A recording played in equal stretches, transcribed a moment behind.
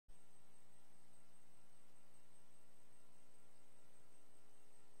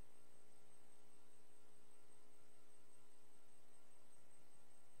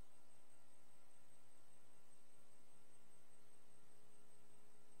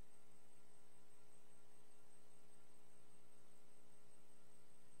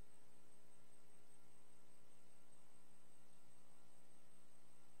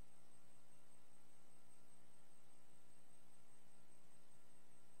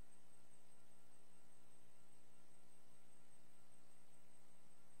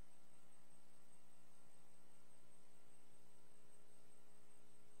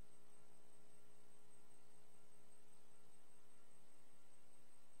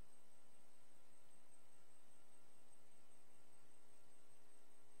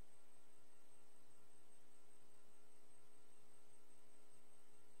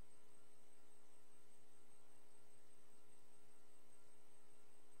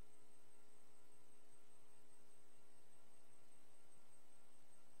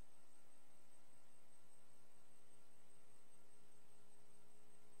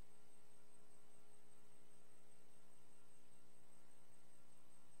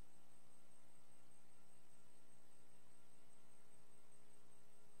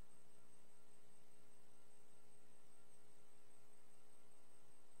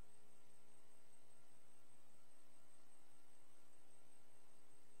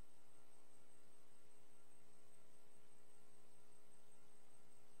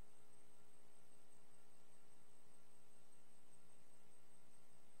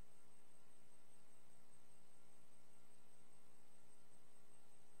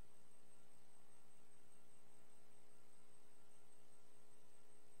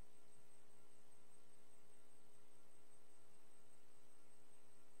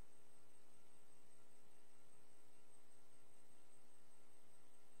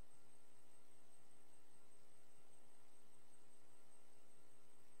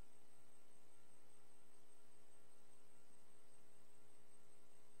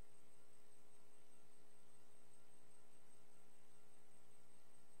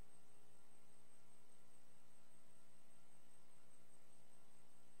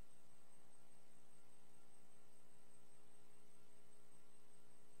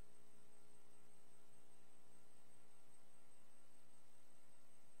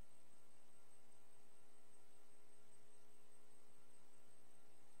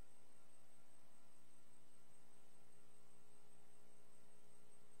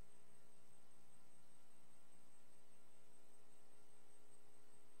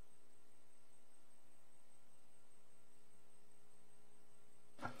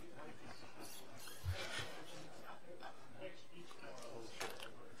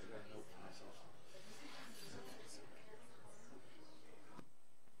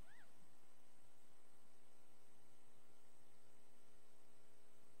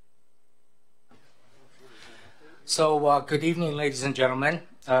Good evening, ladies and gentlemen.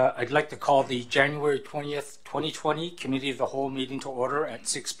 I'd like to call the January 20th, 2020 Committee of the Whole meeting to order at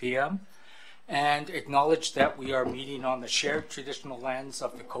 6 p.m. and acknowledge that we are meeting on the shared traditional lands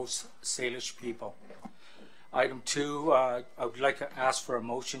of the Coast Salish People. Item 2, I would like to ask for a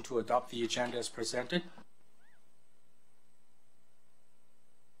motion to adopt the agenda as presented.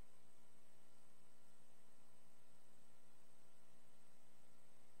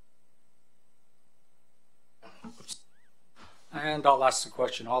 And I'll ask the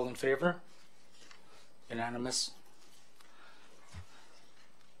question. All in favor? Unanimous.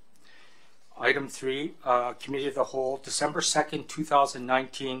 Item 3, Committee of the Whole, December 2nd,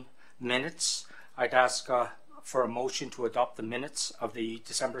 2019 minutes. I'd ask for a motion to adopt the minutes of the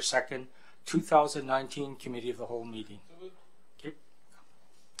December 2nd, 2019 Committee of the Whole meeting. Okay.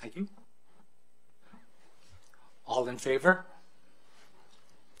 Thank you. All in favor?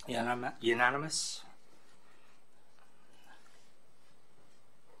 Unanimous.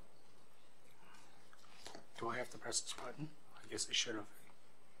 Do I have to press this button? I guess I should have.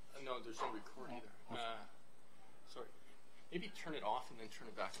 No, there's no record either. Sorry. Maybe turn it off and then turn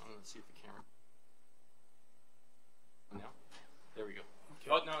it back on and see if the camera. Now? There we go. Okay.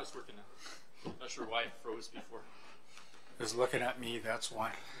 Oh, now it's working now. Not sure why it froze before. It was looking at me, that's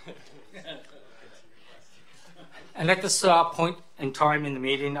why. And at this point in time in the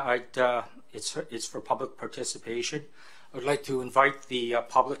meeting, it's for public participation. I would like to invite the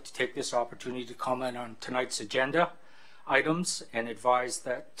public to take this opportunity to comment on tonight's agenda items and advise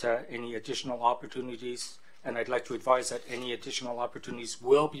that any additional opportunities, and I'd like to advise that any additional opportunities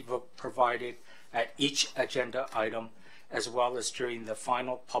will be provided at each agenda item, as well as during the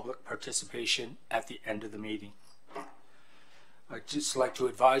final public participation at the end of the meeting. I'd just like to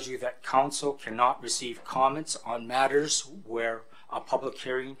advise you that council cannot receive comments on matters where a public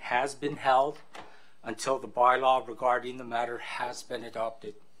hearing has been held until the bylaw regarding the matter has been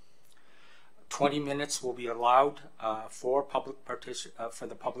adopted. 20 minutes will be allowed for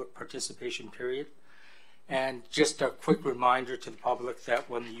the public participation period. And just a quick reminder to the public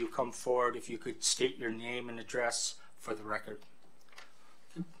that when you come forward, if you could state your name and address for the record.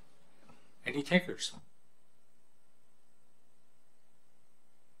 Any takers?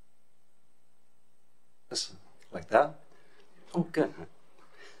 Like that? Oh, good.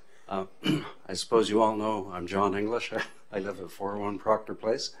 I suppose you all know I'm John English. I live at 401 Proctor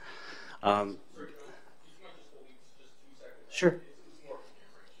Place. Sure.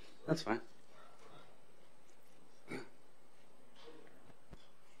 That's fine.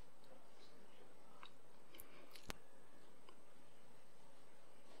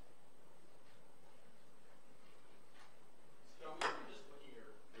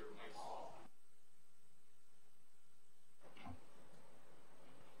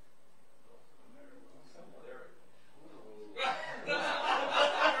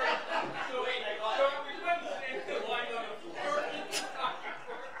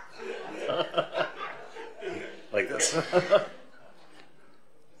 Like this.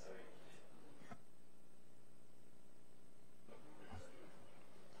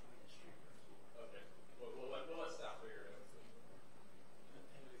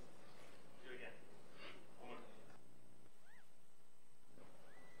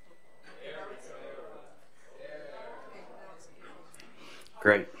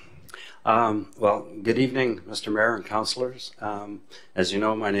 Great. Well, good evening, Mr. Mayor and councillors. As you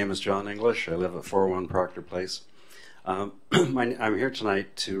know, my name is John English. I live at 401 Proctor Place. I'm here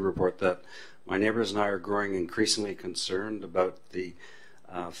tonight to report that my neighbors and I are growing increasingly concerned about the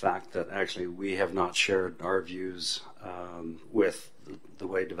fact that actually we have not shared our views with the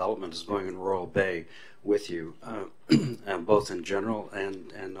way development is going in Royal Bay with you, both in general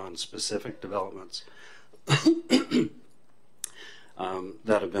and on specific developments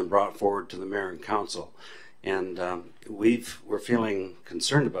that have been brought forward to the mayor and council. And we're feeling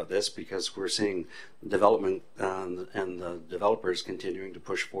concerned about this because we're seeing development and the developers continuing to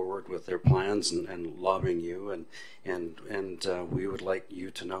push forward with their plans and lobbying you, and we would like you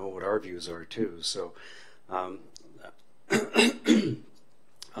to know what our views are too. So on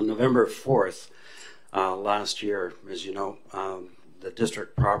November 4th last year, as you know, the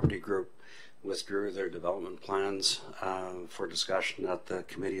district property group withdrew their development plans for discussion at the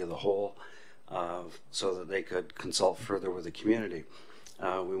Committee of the Whole so that they could consult further with the community.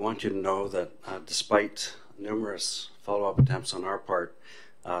 We want you to know that despite numerous follow-up attempts on our part,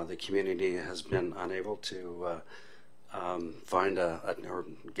 the community has been unable to find or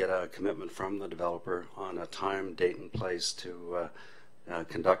get a commitment from the developer on a time, date, and place to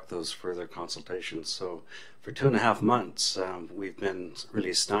conduct those further consultations. So for 2.5 months, we've been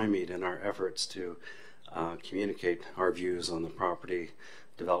really stymied in our efforts to communicate our views on the property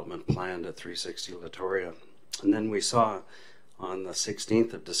development planned at 360 Latoria. And then we saw on the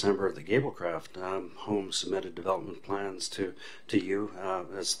 16th of December, the Gablecraft home submitted development plans to you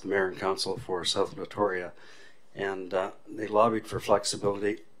as the Mayor and Council for South Latoria. And they lobbied for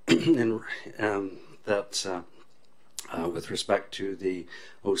flexibility in that with respect to the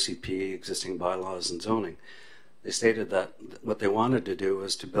OCP existing bylaws and zoning. They stated that what they wanted to do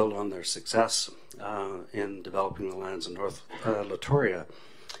was to build on their success in developing the lands in North Latoria,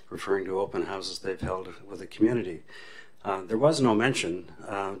 referring to open houses they've held with the community. There was no mention,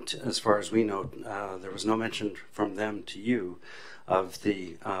 as far as we know, there was no mention from them to you of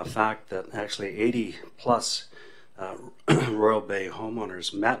the fact that actually 80 plus Royal Bay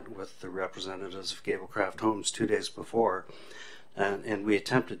homeowners met with the representatives of Gablecraft Homes 2 days before, and we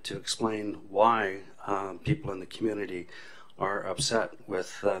attempted to explain why people in the community are upset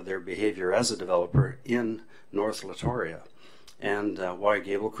with their behavior as a developer in North Latoria, and why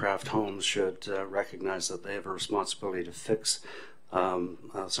Gablecraft Homes should recognize that they have a responsibility to fix some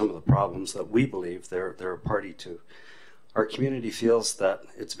of the problems that we believe they're a party to. Our community feels that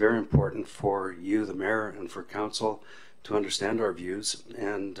it's very important for you, the Mayor, and for Council to understand our views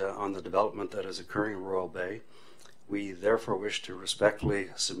and on the development that is occurring in Royal Bay. We therefore wish to respectfully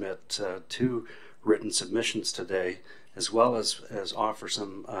submit 2 written submissions today, as well as offer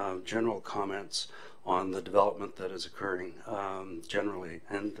some general comments on the development that is occurring generally.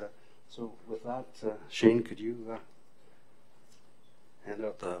 And so with that, Shane, could you hand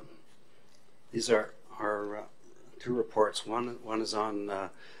out these are our 2 reports. One is on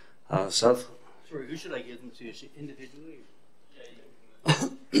South. Sorry, who should I give them to? Individually?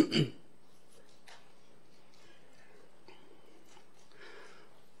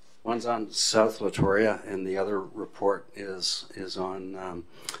 One's on South Latoria, and the other report is on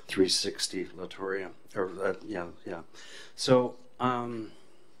 360 Latoria. Or yeah. So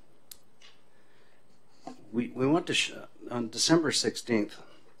we want to on December 16th.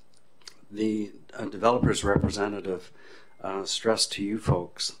 The developer's representative stressed to you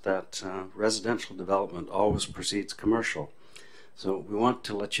folks that residential development always precedes commercial. So we want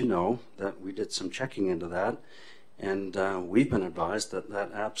to let you know that we did some checking into that, and we've been advised that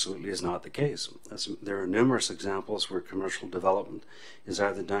that absolutely is not the case. There are numerous examples where commercial development is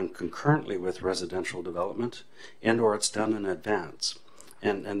either done concurrently with residential development and or it's done in advance.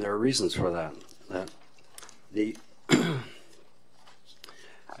 And there are reasons for that.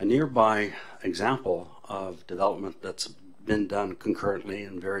 A nearby example of development that's been done concurrently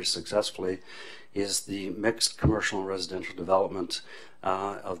and very successfully is the mixed commercial and residential development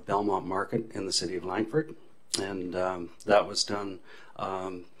of Belmont Market in the city of Langford, and that was done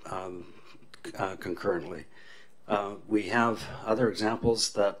concurrently. We have other examples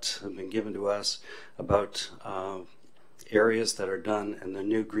that have been given to us about areas that are done in the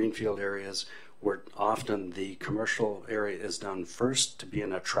new greenfield areas where often the commercial area is done first to be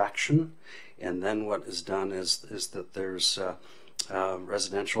an attraction, and then what is done is that there's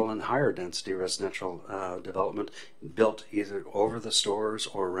residential and higher density residential development built either over the stores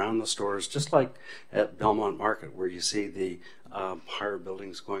or around the stores, just like at Belmont Market, where you see the higher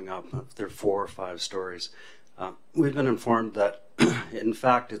buildings going up. They're 4 or 5 stories. We've been informed that in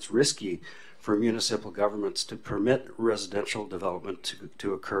fact it's risky for municipal governments to permit residential development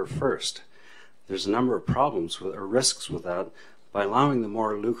to occur first. There's a number of problems with or risks with that. By allowing the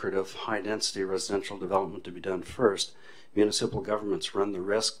more lucrative high-density residential development to be done first, municipal governments run the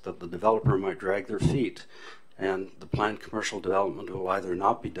risk that the developer might drag their feet, and the planned commercial development will either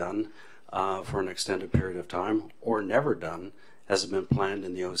not be done for an extended period of time or never done as has been planned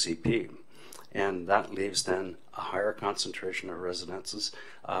in the OCP. And that leaves then a higher concentration of residences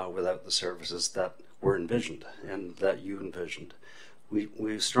without the services that were envisioned and that you envisioned.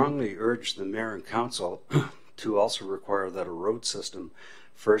 We strongly urge the Mayor and Council to also require that a road system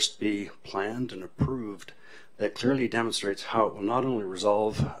first be planned and approved that clearly demonstrates how it will not only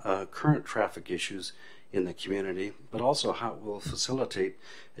resolve current traffic issues in the community, but also how it will facilitate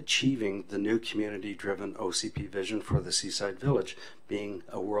achieving the new community-driven OCP vision for the Seaside Village, becoming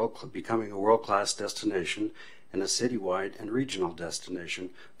a world-class destination and a citywide and regional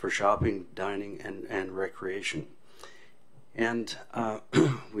destination for shopping, dining, and recreation. And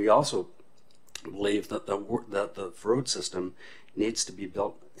we also believe that the road system needs to be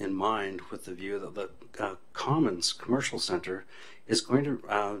built in mind with the view that the Commons Commercial Center is going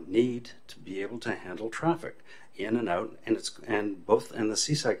to need to be able to handle traffic in and out, and both in the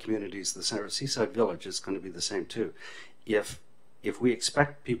seaside communities, the Seaside Village is going to be the same too. If if we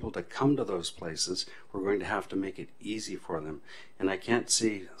expect people to come to those places, we're going to have to make it easy for them. And I can't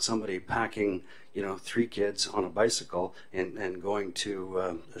see somebody packing, 3 kids on a bicycle and going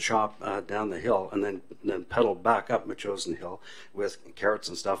to a shop down the hill and then pedal back up Machosen Hill with carrots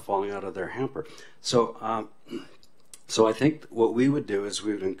and stuff falling out of their hamper. So I think what we would do is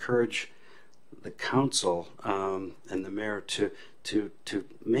we would encourage the council and the mayor to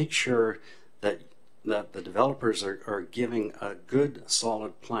make sure that the developers are giving a good,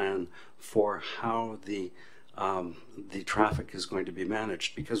 solid plan for how the traffic is going to be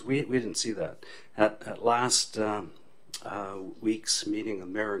managed, because we didn't see that at last week's meeting of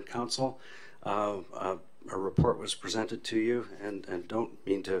mayor and council. A report was presented to you, and don't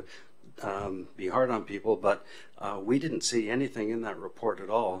mean to be hard on people, but we didn't see anything in that report at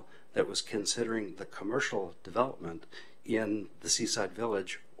all that was considering the commercial development in the Seaside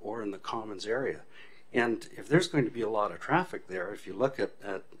Village or in the Commons area. And if there's going to be a lot of traffic there, if you look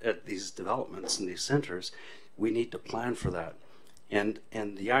at these developments and these centers, we need to plan for that. And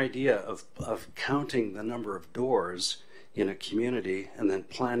the idea of counting the number of doors in a community and then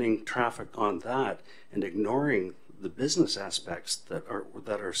planning traffic on that and ignoring the business aspects that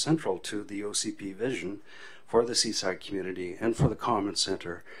are central to the OCP vision for the Seaside community and for the Common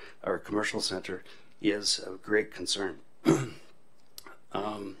Center or Commercial Center is of great concern.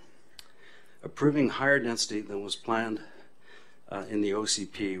 Approving higher density than was planned in the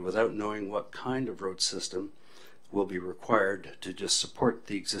OCP without knowing what kind of road system will be required to just support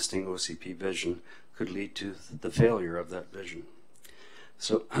the existing OCP vision could lead to the failure of that vision.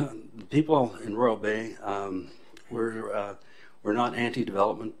 So the people in Royal Bay, we're not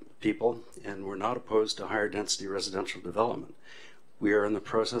anti-development people, and we're not opposed to higher density residential development. We are in the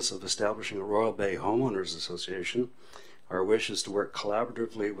process of establishing a Royal Bay Homeowners Association. Our wish is to work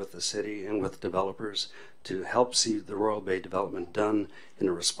collaboratively with the city and with developers to help see the Royal Bay development done in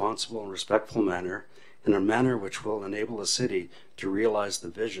a responsible and respectful manner, in a manner which will enable the city to realize the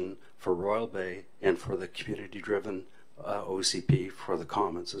vision for Royal Bay and for the community-driven OCP for the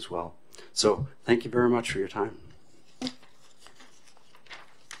Commons as well. So thank you very much for your time.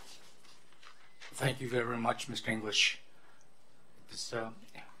 Thank you very much, Mr. English. Does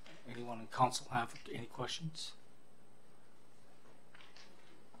anyone in council have any questions?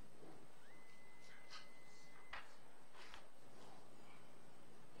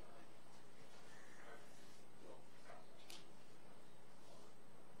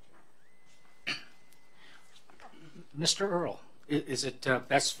 Mr. Earl, is it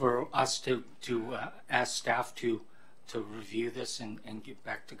best for us to ask staff to review this and get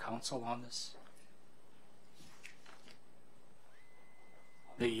back to council on this?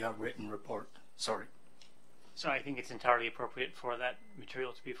 The written report, sorry. So I think it's entirely appropriate for that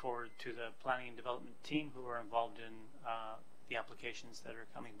material to be forwarded to the planning and development team who are involved in the applications that are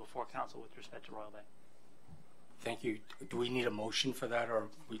coming before council with respect to Royal Bay. Thank you. Do we need a motion for that, or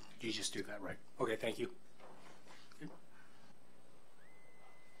you just do that, right? Okay, thank you.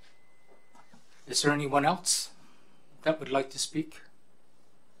 Is there anyone else that would like to speak?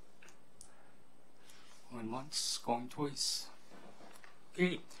 Going once, going twice.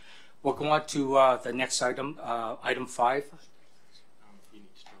 Okay, we'll go on to the next item, item 5. You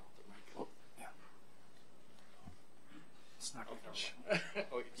need to turn off the mic. Oh, yeah. It's not English.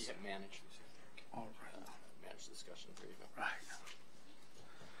 Oh, you have manage. All right. Manage discussion. There you go. Right.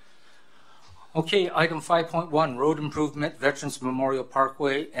 Okay, item 5.1, road improvement, Veterans Memorial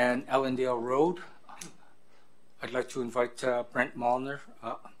Parkway and Allandale Road. I'd like to invite Brent Malner,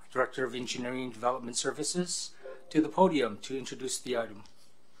 Director of Engineering and Development Services, to the podium to introduce the item.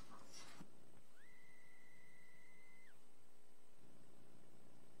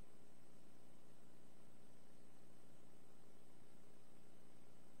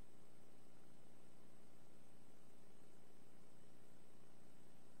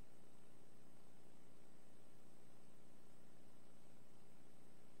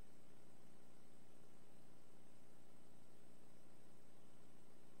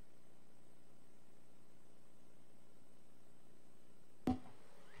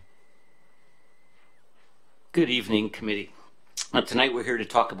 Good evening, committee. Tonight we're here to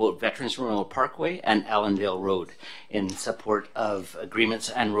talk about Veterans Memorial Parkway and Allandale Road in support of agreements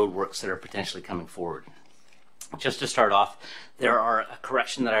and roadworks that are potentially coming forward. Just to start off, there are a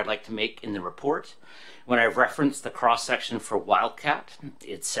correction that I'd like to make in the report. When I referenced the cross-section for Wildcat,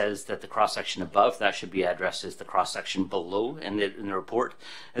 it says that the cross-section above, that should be addressed as the cross-section below in the report,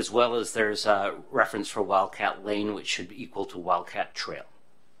 as well as there's a reference for Wildcat Lane, which should be equal to Wildcat Trail.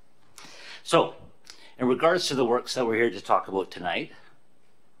 So, in regards to the works that we're here to talk about tonight,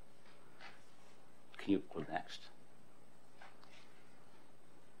 can you go next?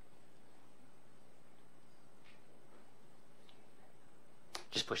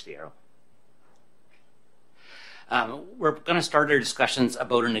 push the arrow. We're going to start our discussions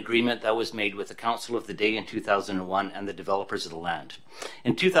about an agreement that was made with the Council of the Day in 2001 and the developers of the land.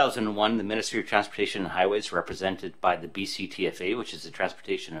 In 2001, the Ministry of Transportation and Highways, represented by the BCTFA, which is the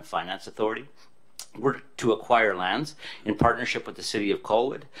Transportation and Finance Authority, were to acquire lands in partnership with the City of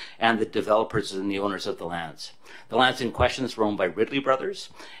Colwood and the developers and the owners of the lands. The lands in question were owned by Ridley Brothers,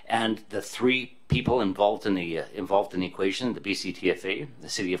 and the three people involved in the equation, the BCTFA, the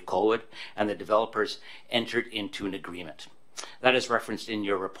City of Colwood, and the developers, entered into an agreement. That is referenced in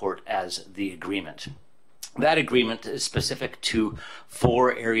your report as the agreement. That agreement is specific to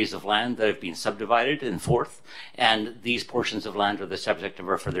 4 areas of land that have been subdivided in Forth, and these portions of land are the subject of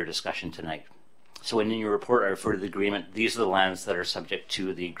our further discussion tonight. So in your report, I refer to the agreement. These are the lands that are subject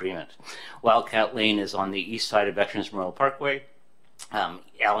to the agreement. Wildcat Lane is on the east side of Veterans Memorial Parkway.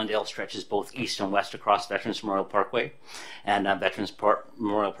 Allandale stretches both east and west across Veterans Memorial Parkway, and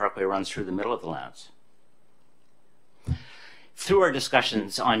Memorial Parkway runs through the middle of the lands. Through our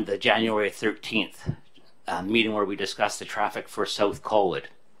discussions on the January 13th meeting where we discussed the traffic for South Colwood,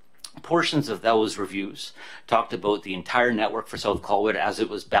 portions of those reviews talked about the entire network for South Colwood as it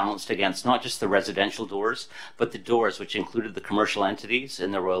was balanced against not just the residential doors, but the doors which included the commercial entities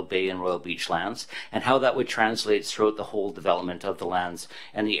in the Royal Bay and Royal Beach lands, and how that would translate throughout the whole development of the lands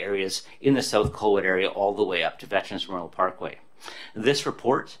and the areas in the South Colwood area all the way up to Veterans Memorial Parkway. This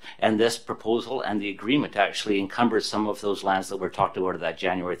report and this proposal and the agreement actually encumbers some of those lands that were talked about at that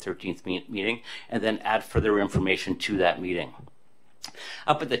January 13th meeting, and then add further information to that meeting.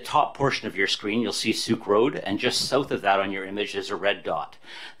 Up at the top portion of your screen, you'll see Souk Road, and just south of that on your image is a red dot.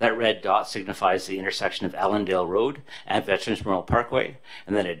 That red dot signifies the intersection of Allandale Road and Veterans Memorial Parkway,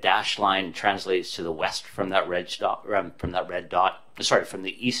 and then a dashed line translates to the west from that red dot, from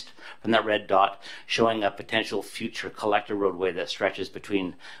the east from that red dot, showing a potential future collector roadway that stretches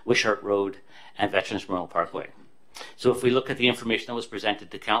between Wishart Road and Veterans Memorial Parkway. So if we look at the information that was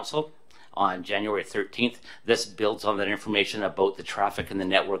presented to Council on January 13th, this builds on that information about the traffic and the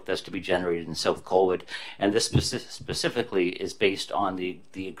network that's to be generated in South Colwood, and this specifically is based on the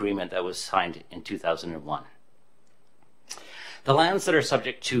agreement that was signed in 2001. The lands that are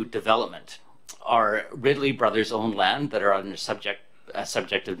subject to development are Ridley Brothers' owned land that are under subject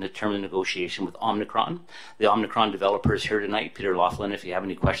of determined negotiation with Omnicron. The Omnicron developer is here tonight, Peter Laughlin, if you have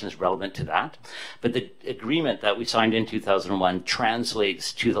any questions relevant to that. But the agreement that we signed in 2001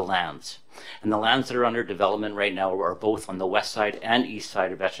 translates to the lands. And the lands that are under development right now are both on the west side and east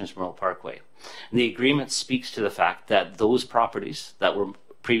side of Veterans Memorial Parkway. And the agreement speaks to the fact that those properties that were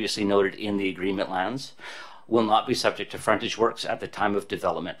previously noted in the agreement lands will not be subject to frontage works at the time of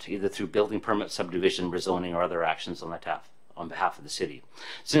development, either through building permit, subdivision, rezoning, or other actions on behalf of the city.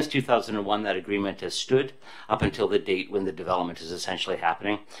 Since 2001, that agreement has stood up until the date when the development is essentially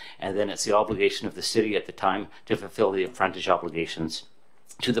happening, and then it's the obligation of the city at the time to fulfill the frontage obligations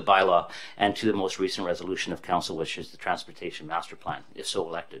to the bylaw and to the most recent resolution of council, which is the Transportation Master Plan, if so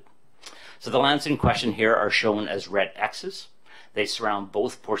elected. So the lands in question here are shown as red X's. They surround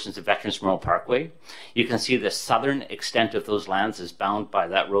both portions of Veterans Memorial Parkway. You can see the southern extent of those lands is bound by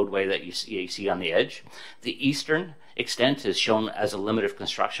that roadway that you see on the edge. The eastern extent is shown as a limit of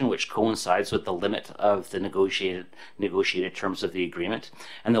construction, which coincides with the limit of the negotiated terms of the agreement.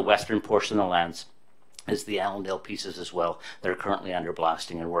 And the western portion of the lands is the Allandale pieces as well that are currently under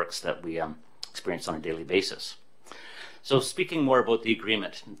blasting and works that we experience on a daily basis. So speaking more about the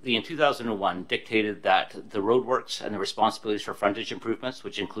agreement, in 2001 dictated that the roadworks and the responsibilities for frontage improvements,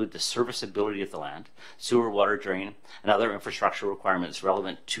 which include the serviceability of the land, sewer, water, drain, and other infrastructure requirements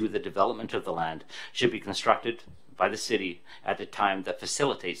relevant to the development of the land, should be constructed by the city at the time that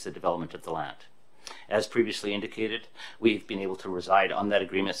facilitates the development of the land. As previously indicated, we've been able to reside on that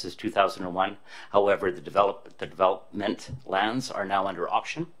agreement since 2001. However, the development lands are now under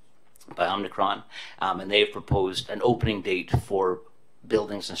option by Omnicron, and they have proposed an opening date for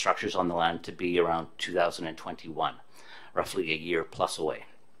buildings and structures on the land to be around 2021, roughly a year plus away.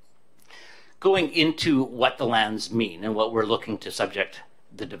 Going into what the lands mean and what we're looking to subject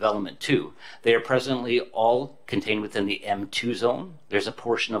the development to, they are presently all contained within the M2 zone. There's a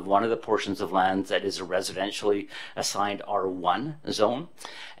portion of one of the portions of land that is a residentially assigned R1 zone.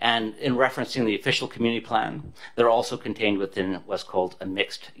 And in referencing the official community plan, they're also contained within what's called a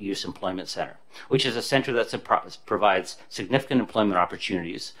mixed use employment center, which is a center that provides significant employment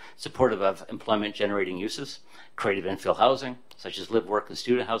opportunities, supportive of employment generating uses, creative infill housing, such as live, work, and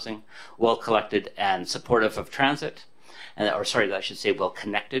student housing, well collected and supportive of transit, well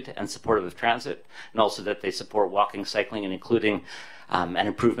connected and supportive of transit, and also that they support walking, cycling, and including and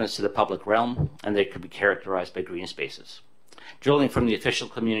improvements to the public realm, and they could be characterized by green spaces. Drilling from the official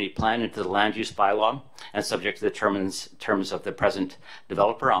community plan into the land use bylaw and subject to the terms of the present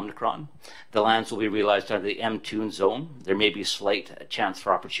developer, Omicron, the lands will be realized under the M2 zone. There may be a slight chance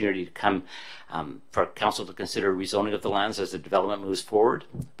for opportunity to come for council to consider rezoning of the lands as the development moves forward.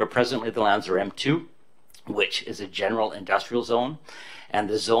 But presently the lands are M2, which is a general industrial zone, and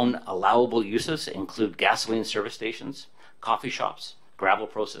the zone allowable uses include gasoline service stations, coffee shops, gravel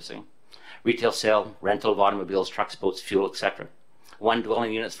processing, retail sale, rental of automobiles, trucks, boats, fuel, etc. One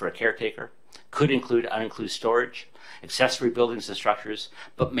dwelling units for a caretaker, could include unincluded storage, accessory buildings and structures,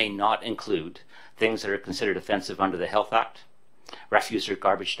 but may not include things that are considered offensive under the Health Act, refuse or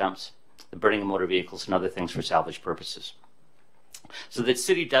garbage dumps, the burning of motor vehicles, and other things for salvage purposes. So the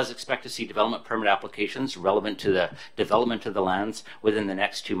city does expect to see development permit applications relevant to the development of the lands within the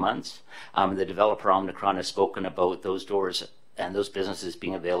next 2 months. The developer Omicron has spoken about those doors and those businesses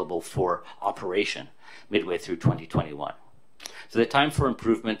being available for operation midway through 2021. So the time for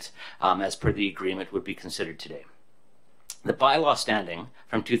improvement as per the agreement would be considered today. The bylaw standing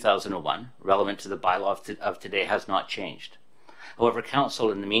from 2001, relevant to the bylaw of today, has not changed. However,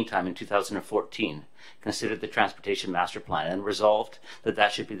 Council in the meantime in 2014 considered the Transportation Master Plan and resolved that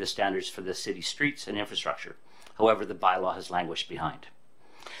that should be the standards for the city streets and infrastructure. However, the bylaw has languished behind.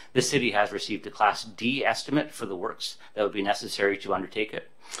 The city has received a Class D estimate for the works that would be necessary to undertake it,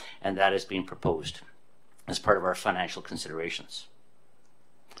 and that is being proposed as part of our financial considerations.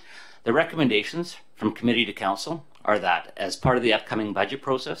 The recommendations from committee to council are that as part of the upcoming budget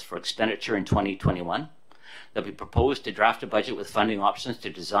process for expenditure in 2021, they'll be proposed to draft a budget with funding options to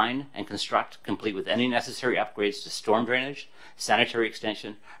design and construct, complete with any necessary upgrades to storm drainage, sanitary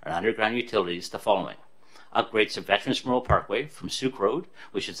extension, and underground utilities, the following: upgrades to Veterans Memorial Parkway from Souk Road,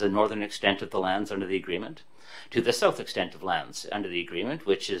 which is the northern extent of the lands under the agreement, to the south extent of lands under the agreement,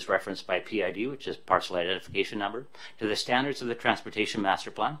 which is referenced by PID, which is parcel identification number, to the standards of the Transportation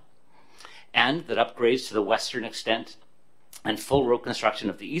Master Plan, and that upgrades to the western extent and full road construction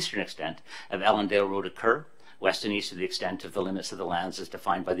of the eastern extent of Allandale Road occur, west and east of the extent of the limits of the lands as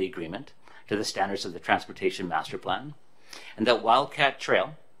defined by the agreement, to the standards of the Transportation Master Plan, and that Wildcat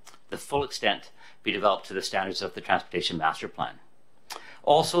Trail, the full extent, be developed to the standards of the Transportation Master Plan.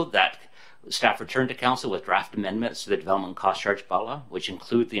 Also, that staff return to council with draft amendments to the development cost charge bylaw, which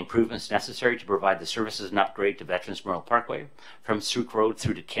include the improvements necessary to provide the services and upgrade to Veterans Memorial Parkway from Souk Road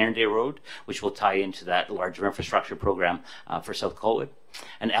through to Cairnday Road, which will tie into that larger infrastructure program for South Colwood,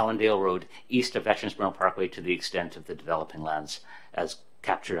 and Allandale Road east of Veterans Memorial Parkway to the extent of the developing lands as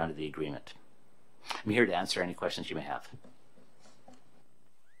captured under the agreement. I'm here to answer any questions you may have.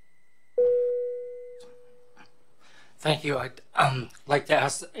 Thank you. I'd like to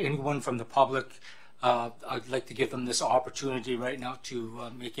ask anyone from the public, I'd like to give them this opportunity right now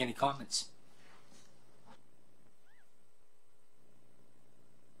to make any comments.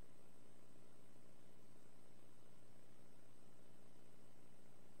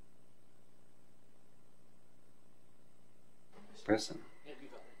 Preston.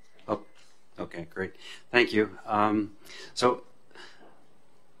 Oh, okay, great. Thank you. So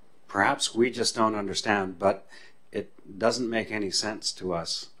perhaps we just don't understand, but it doesn't make any sense to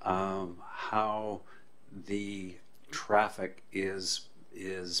us how the traffic is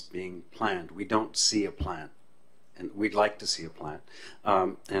being planned. We don't see a plan, and we'd like to see a plan,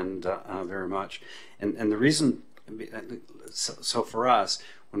 very much. And the reason, so for us,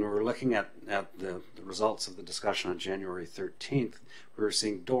 when we were looking at the results of the discussion on January 13th, we were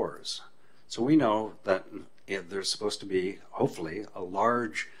seeing doors. So we know that there's supposed to be, hopefully, a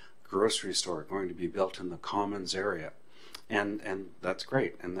large grocery store going to be built in the Commons area, and that's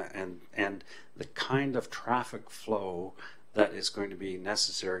great. And the kind of traffic flow that is going to be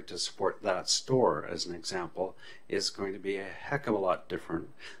necessary to support that store, as an example, is going to be a heck of a lot different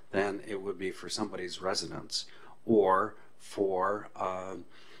than it would be for somebody's residence or for a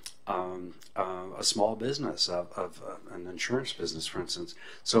small business of an insurance business, for instance.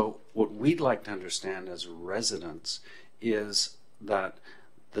 So what we'd like to understand as residents is that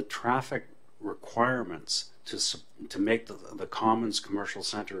the traffic requirements to make the Commons Commercial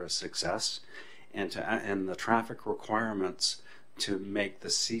Center a success, and the traffic requirements to make the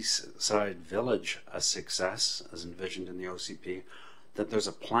Seaside Village a success, as envisioned in the OCP, that there's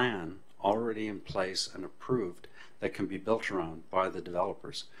a plan already in place and approved that can be built around by the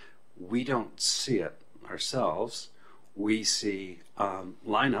developers. We don't see it ourselves. We see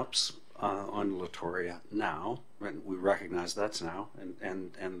lineups on Latoria now, and we recognize that's now,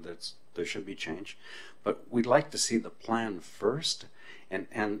 and there should be change, but we'd like to see the plan first,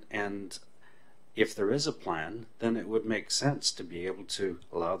 and if there is a plan, then it would make sense to be able to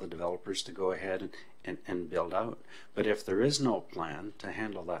allow the developers to go ahead and build out. But if there is no plan to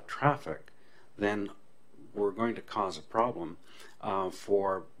handle that traffic, then we're going to cause a problem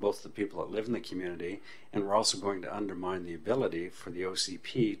for both the people that live in the community, and we're also going to undermine the ability for the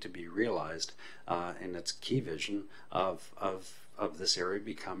OCP to be realized in its key vision of this area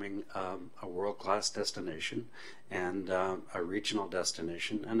becoming a world-class destination and a regional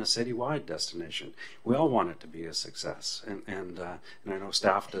destination and a citywide destination. We all want it to be a success, and I know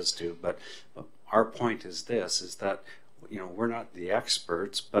staff does too, but our point is this, is that we're not the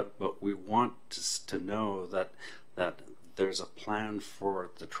experts, but we want to know that there's a plan for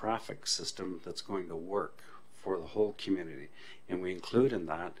the traffic system that's going to work for the whole community, and we include in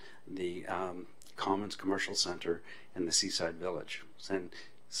that the Commons Commercial Center and the Seaside Village. And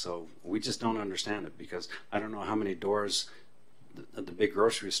so we just don't understand it, because I don't know how many doors the big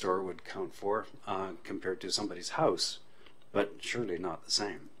grocery store would count for compared to somebody's house, but surely not the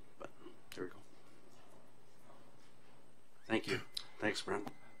same. But there we go. Thank you. Thanks, Brent.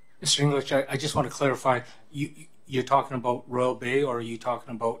 Mr. English, I just want to clarify, you're talking about Royal Bay, or are you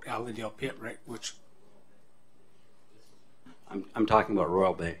talking about Allandale Pit, right? Which? I'm talking about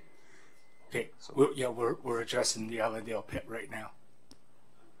Royal Bay. Okay, so we're addressing the Allandale Pit right now.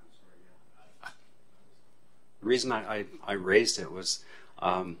 The reason I raised it was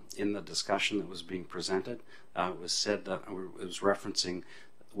in the discussion that was being presented, it was said that it was referencing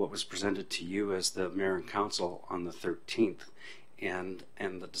what was presented to you as the mayor and council on the 13th, and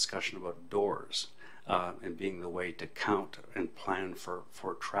the discussion about doors and being the way to count and plan for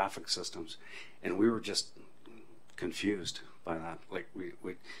traffic systems, and we were just confused by that. Like we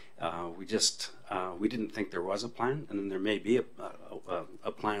didn't think there was a plan, and then there may be a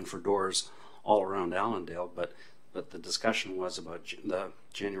plan for doors all around Allandale, but the discussion was about the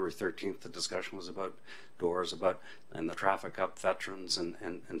January 13th. The discussion was about doors, and the traffic up Veterans, and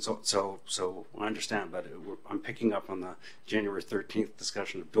so I understand, but I'm picking up on the January 13th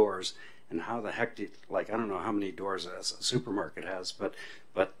discussion of doors, and how the heck I don't know how many doors a supermarket has, but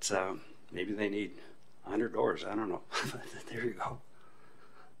maybe they need 100 doors. I don't know. There you go.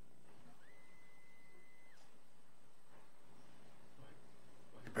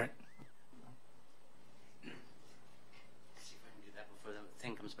 Brent? See if I can do that before the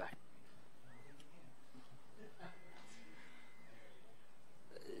thing comes back.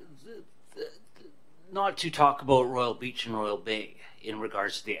 Not to talk about Royal Beach and Royal Bay in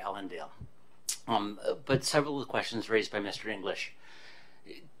regards to the Allandale, but several of the questions raised by Mr. English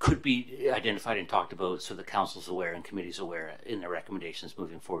could be identified and talked about so the council's aware and committee's aware in their recommendations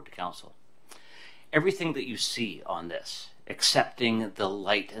moving forward to council. Everything that you see on this, excepting the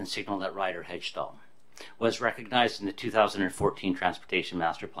light and signal that Ryder Hedgestall, was recognized in the 2014 Transportation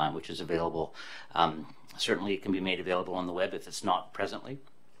Master Plan, which is available. Certainly it can be made available on the web if it's not presently.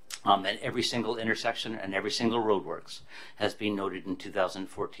 And every single intersection and every single roadworks has been noted in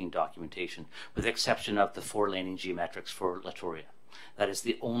 2014 documentation, with the exception of the 4-laning geometrics for Latoria. That is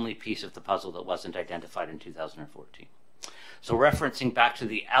the only piece of the puzzle that wasn't identified in 2014. So referencing back to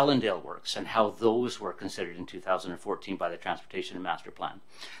the Allandale works and how those were considered in 2014 by the Transportation and Master Plan,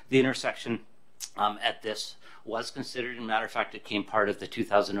 the intersection at this was considered. As a matter of fact, it came part of the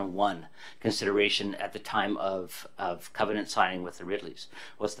 2001 consideration at the time of covenant signing with the Ridleys,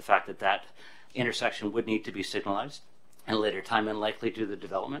 was the fact that that intersection would need to be signalized at a later time and likely due to the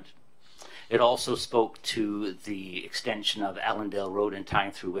development. It also spoke to the extension of Allandale Road and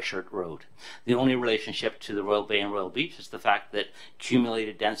tying through Wishart Road. The only relationship to the Royal Bay and Royal Beach is the fact that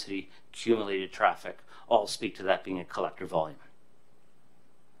accumulated density, accumulated traffic, all speak to that being a collector volume.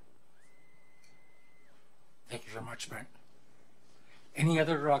 Thank you very much, Brent. Any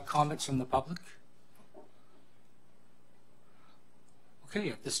other comments from the public? Okay,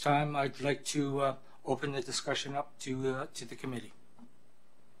 at this time, I'd like to open the discussion up to the committee.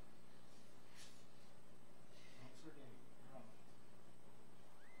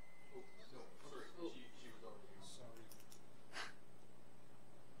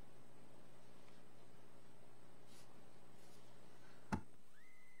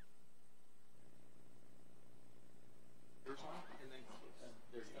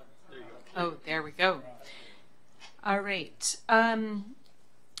 Oh, there we go. All right.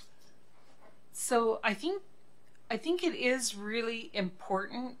 So I think it is really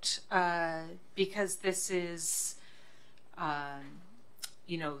important because this is,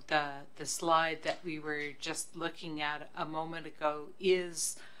 the slide that we were just looking at a moment ago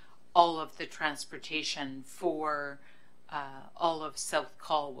is all of the transportation for all of South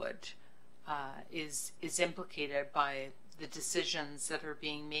Colwood is implicated by the decisions that are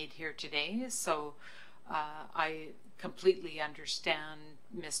being made here today. So I completely understand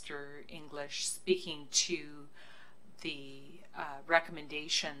Mr. English speaking to the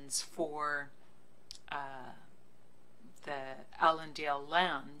recommendations for the Allandale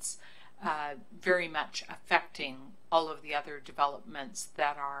lands very much affecting all of the other developments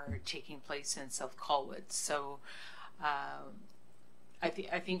that are taking place in South Colwood. So I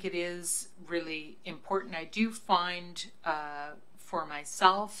think it is really important. I do find for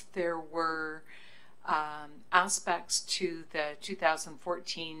myself there were aspects to the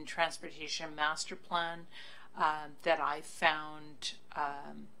 2014 Transportation Master Plan that I found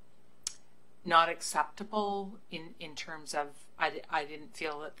not acceptable in terms of I didn't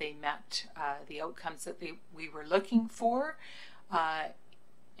feel that they met the outcomes that we were looking for.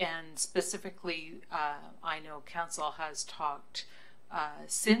 And specifically, I know Council has talked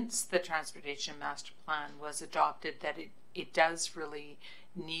since the Transportation Master Plan was adopted that it does really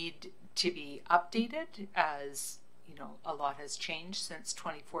need to be updated, as you know, a lot has changed since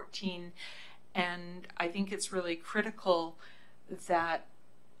 2014. And I think it's really critical that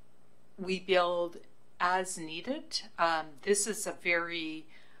we build as needed. This is a very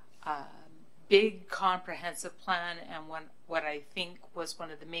big comprehensive plan, and what I think was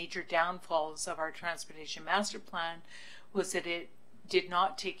one of the major downfalls of our Transportation Master Plan was that it did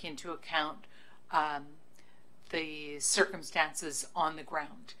not take into account the circumstances on the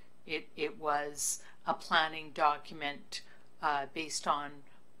ground. It was a planning document based on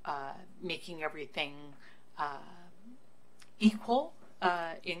making everything equal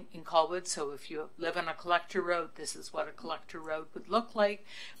in Colwood. So if you live on a collector road, this is what a collector road would look like.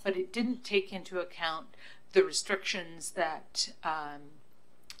 But it didn't take into account the restrictions that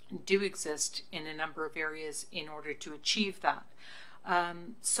do exist in a number of areas in order to achieve that.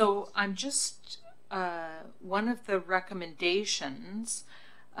 So I'm just, one of the recommendations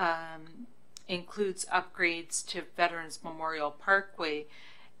includes upgrades to Veterans Memorial Parkway,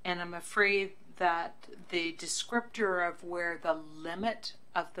 and I'm afraid that the descriptor of where the limit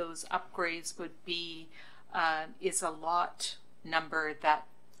of those upgrades would be is a lot number that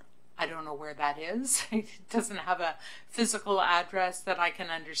I don't know where that is. It doesn't have a physical address that I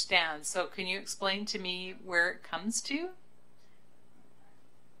can understand. So can you explain to me where it comes to?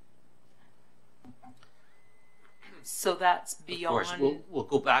 So that's beyond. Of course, we'll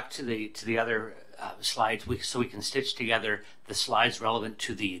go back to the other slides so we can stitch together the slides relevant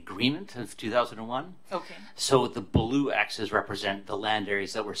to the agreement of 2001. Okay. So the blue X's represent the land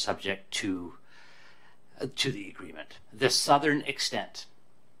areas that were subject to the agreement. The southern extent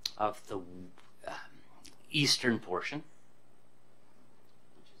of the eastern portion,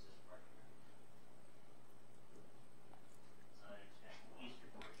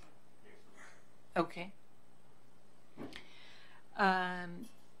 Okay.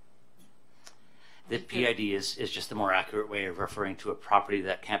 the PID is just the more accurate way of referring to a property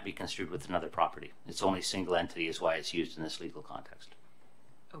that can't be construed with another property. It's only single entity is why it's used in this legal context.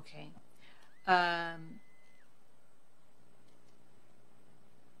 Okay.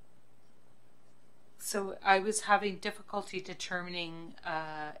 So I was having difficulty determining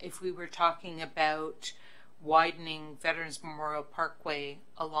if we were talking about widening Veterans Memorial Parkway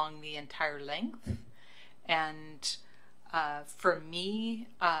along the entire length. And for me,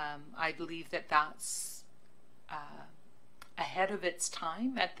 I believe that that's ahead of its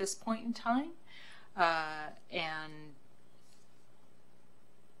time at this point in time. And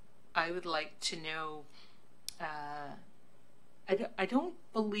I would like to know, I don't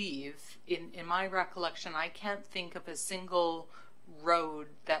believe, in my recollection, I can't think of a single road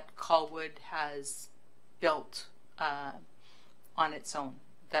that Colwood has built on its own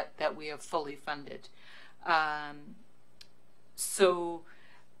that we have fully funded. So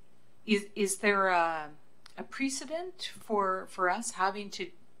is there a precedent for us having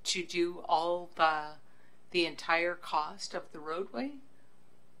to do all the entire cost of the roadway?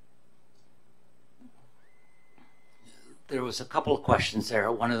 There was a couple of questions there.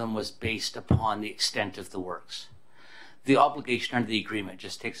 One of them was based upon the extent of the works. The obligation under the agreement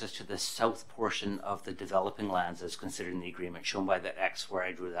just takes us to the south portion of the developing lands as considered in the agreement, shown by that X where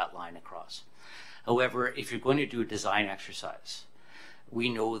I drew that line across. However, if you're going to do a design exercise, we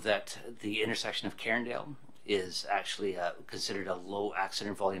know that the intersection of Carindale is actually considered a low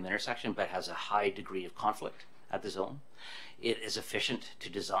accident volume intersection, but has a high degree of conflict at the zone. It is efficient to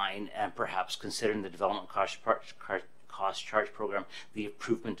design and perhaps consider in the development cost charge program the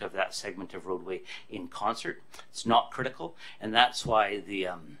improvement of that segment of roadway in concert. It's not critical, and that's why the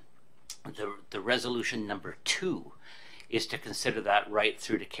resolution number 2 is to consider that right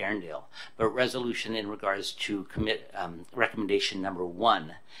through to Cairndale. But resolution in regards to recommendation number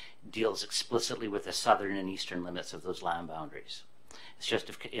 1 deals explicitly with the southern and eastern limits of those land boundaries. It's just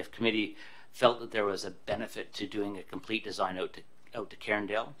if committee felt that there was a benefit to doing a complete design out to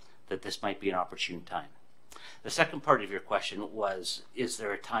Cairndale, that this might be an opportune time. The second part of your question was, is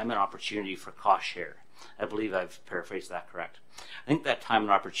there a time and opportunity for cost share? I believe I've paraphrased that correct. I think that time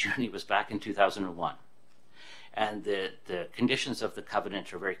and opportunity was back in 2001. And the conditions of the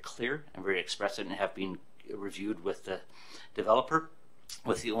covenant are very clear and very expressive and have been reviewed with the developer,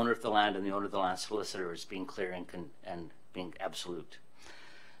 with the owner of the land and the owner of the land solicitor as being clear and being absolute.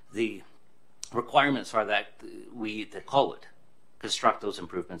 The requirements are that the Colwood construct those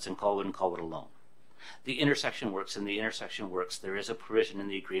improvements in Colwood and Colwood alone. The intersection works. In the intersection works, there is a provision in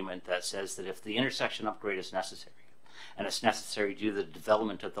the agreement that says that if the intersection upgrade is necessary, and it's necessary due to the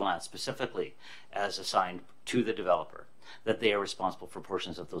development of the land specifically as assigned to the developer, that they are responsible for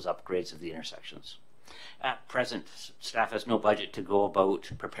portions of those upgrades of the intersections. At present, staff has no budget to go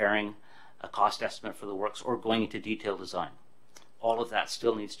about preparing a cost estimate for the works or going into detailed design. All of that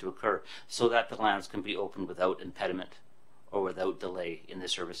still needs to occur so that the lands can be opened without impediment or without delay in the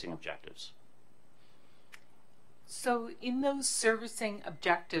servicing objectives. So in those servicing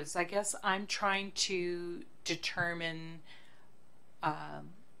objectives, I guess I'm trying to determine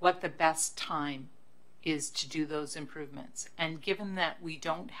what the best time is to do those improvements. And given that we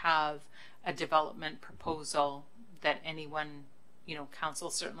don't have a development proposal that anyone, council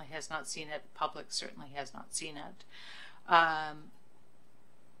certainly has not seen it, public certainly has not seen it, I'm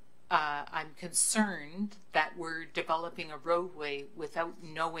concerned that we're developing a roadway without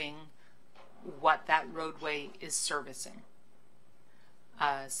knowing what that roadway is servicing.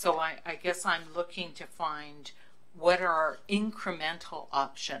 So I guess I'm looking to find what are our incremental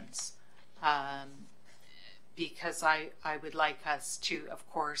options, because I would like us to, of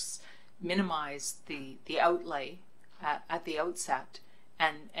course, minimize the outlay at the outset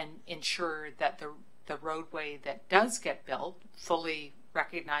and ensure that the roadway that does get built, fully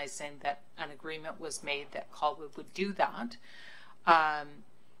recognizing that an agreement was made that Colwood would do that,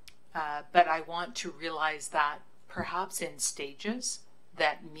 but I want to realize that perhaps in stages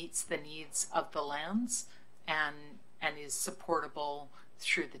that meets the needs of the lands and is supportable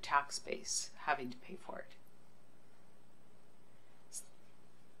through the tax base having to pay for it.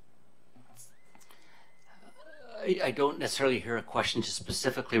 I don't necessarily hear a question to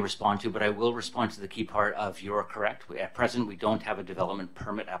specifically respond to, but I will respond to the key part of you're correct. At present, we don't have a development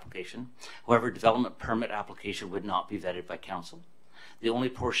permit application. However, development permit application would not be vetted by council. The only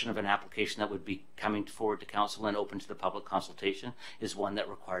portion of an application that would be coming forward to council and open to the public consultation is one that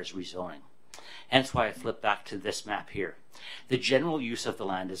requires rezoning. Hence why I flip back to this map here. The general use of the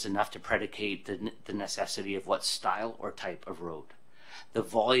land is enough to predicate the necessity of what style or type of road. The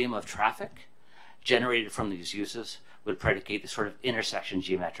volume of traffic generated from these uses would predicate the sort of intersection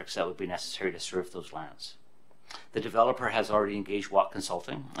geometrics that would be necessary to serve those lands. The developer has already engaged Watt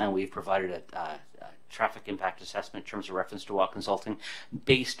Consulting, and we've provided a traffic impact assessment in terms of reference to Watt Consulting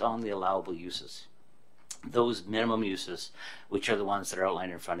based on the allowable uses. Those minimum uses, which are the ones that are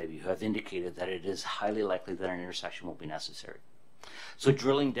outlined in front of you, have indicated that it is highly likely that an intersection will be necessary. So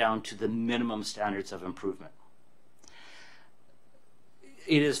drilling down to the minimum standards of improvement,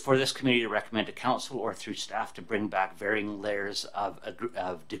 it is for this committee to recommend to council or through staff to bring back varying layers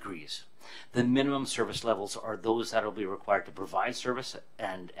of degrees. The minimum service levels are those that will be required to provide service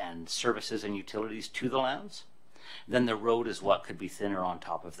and services and utilities to the lands. Then the road is what could be thinner on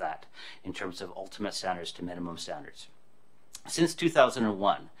top of that in terms of ultimate standards to minimum standards. Since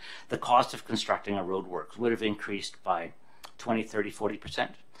 2001, the cost of constructing a road works would have increased by 20, 30, 40%,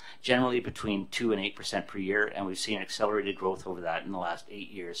 generally between 2 and 8% per year, and we've seen accelerated growth over that in the last 8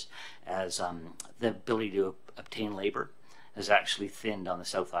 years as the ability to obtain labor has actually thinned on the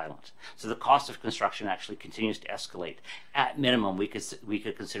South Island. So the cost of construction actually continues to escalate. At minimum, we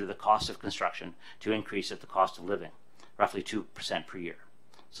could consider the cost of construction to increase at the cost of living, roughly 2% per year.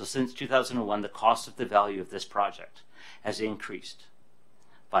 So since 2001, the cost of the value of this project has increased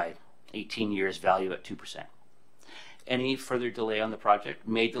by 18 years, value at 2%. Any further delay on the project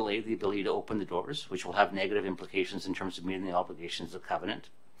may delay the ability to open the doors, which will have negative implications in terms of meeting the obligations of the covenant.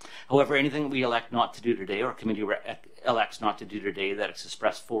 However, anything we elect not to do today, or committee elects not to do today, that is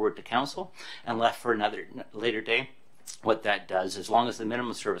expressed forward to council and left for another later day, what that does, as long as the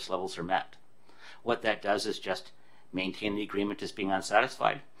minimum service levels are met, what that does is just maintain the agreement as being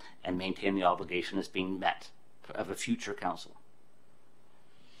unsatisfied and maintain the obligation as being met of a future council.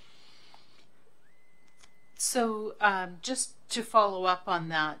 So just to follow up on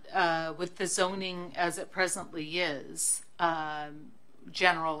that, with the zoning as it presently is,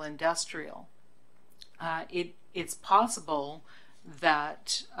 general industrial, it's possible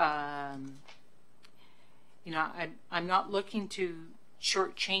that, you know, I'm not looking to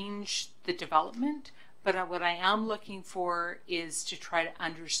shortchange the development, but what I am looking for is to try to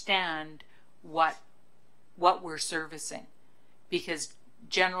understand what we're servicing, because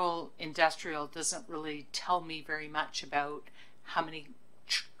general industrial doesn't really tell me very much about how many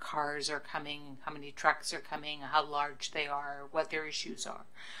cars are coming, how many trucks are coming, how large they are, what their issues are.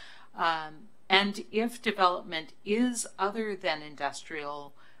 And if development is other than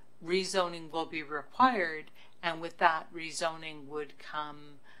industrial, rezoning will be required, and with that rezoning would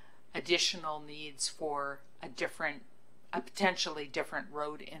come additional needs for a potentially different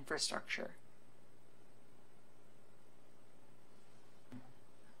road infrastructure.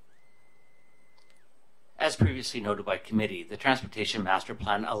 As previously noted by committee, the Transportation Master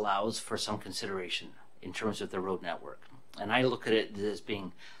Plan allows for some consideration in terms of the road network. And I look at it as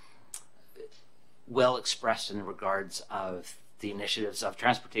being well expressed in regards of the initiatives of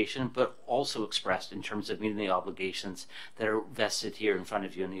transportation, but also expressed in terms of meeting the obligations that are vested here in front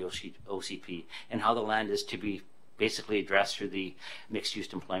of you in the OCP, and how the land is to be basically addressed through the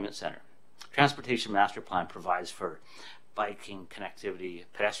mixed-use employment center. Transportation Master Plan provides for biking connectivity,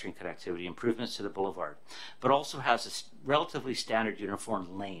 pedestrian connectivity, improvements to the boulevard, but also has a relatively standard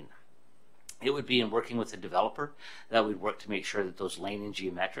uniform lane. It would be in working with the developer that we'd work to make sure that those lane and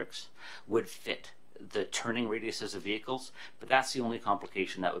geometrics would fit the turning radiuses of vehicles, but that's the only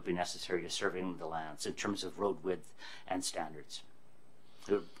complication that would be necessary to serving the lands in terms of road width and standards.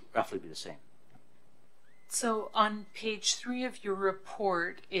 It would roughly be the same. So on page 3 of your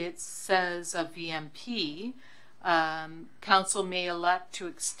report, it says a VMP, council may elect to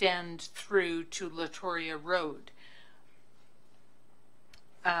extend through to Latoria Road.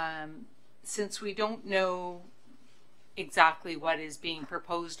 Since we don't know exactly what is being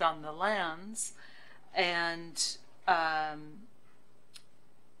proposed on the lands, and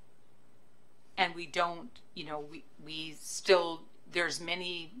we don't, you know, we still, there's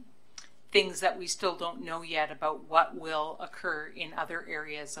many things that we still don't know yet about what will occur in other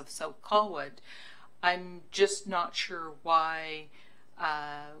areas of South Colwood. I'm just not sure why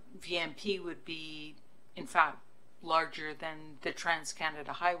VMP would be, in fact, larger than the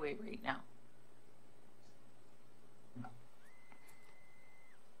Trans-Canada Highway right now.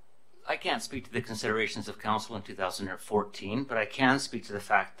 I can't speak to the considerations of council in 2014, but I can speak to the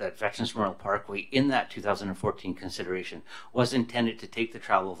fact that Veterans Memorial Parkway in that 2014 consideration was intended to take the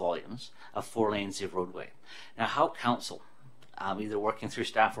travel volumes of 4 lanes of roadway. Now, how council, either working through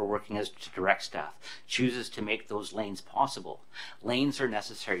staff or working as direct staff, chooses to make those lanes possible. Lanes are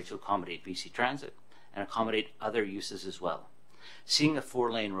necessary to accommodate BC Transit and accommodate other uses as well. Seeing a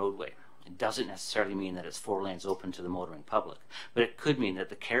 4-lane roadway, it doesn't necessarily mean that it's 4 lanes open to the motoring public, but it could mean that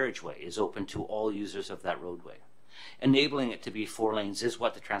the carriageway is open to all users of that roadway. Enabling it to be 4 lanes is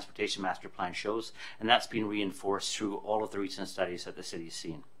what the Transportation Master Plan shows, and that's been reinforced through all of the recent studies that the city's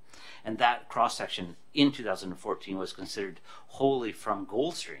seen. And that cross-section in 2014 was considered wholly from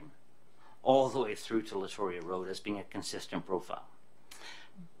Goldstream all the way through to Latoria Road as being a consistent profile.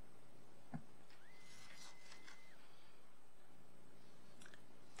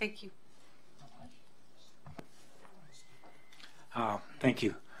 Thank you. Thank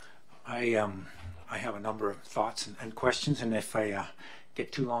you. I have a number of thoughts and questions, and if I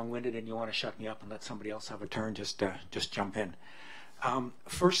get too long-winded and you want to shut me up and let somebody else have a turn, just jump in.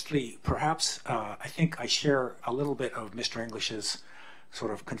 Firstly, perhaps I think I share a little bit of Mr. English's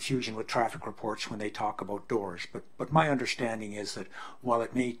sort of confusion with traffic reports when they talk about doors, but my understanding is that while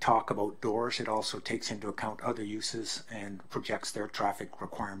it may talk about doors, it also takes into account other uses and projects their traffic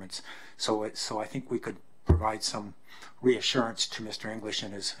requirements. So I think we could provide some reassurance to Mr. English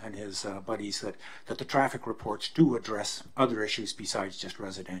and his buddies that the traffic reports do address other issues besides just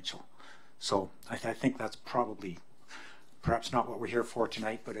residential. So I think that's probably perhaps not what we're here for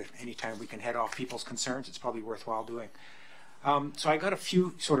tonight, but if any time we can head off people's concerns, it's probably worthwhile doing. So I got a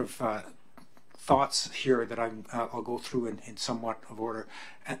few sort of thoughts here that I'll go through in somewhat of order.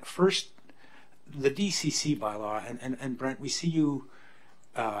 First, the DCC bylaw, and Brent, we see you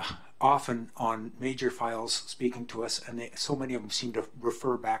often on major files speaking to us, and so many of them seem to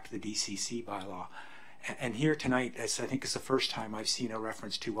refer back to the DCC bylaw. And here tonight, I think it's the first time I've seen a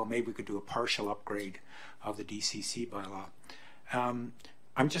reference to, well, maybe we could do a partial upgrade of the DCC bylaw.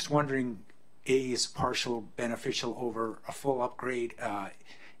 I'm just wondering, A, is partial beneficial over a full upgrade?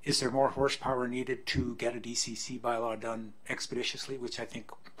 is there more horsepower needed to get a DCC bylaw done expeditiously, which I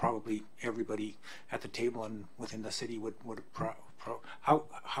think probably everybody at the table and within the city would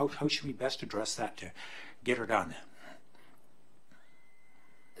how should we best address that to get her done?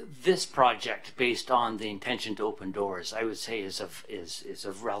 This project, based on the intention to open doors, I would say is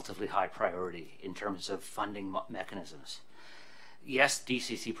of relatively high priority in terms of funding mechanisms. Yes,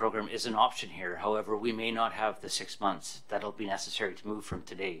 DCC program is an option here. However, we may not have the 6 months that'll be necessary to move from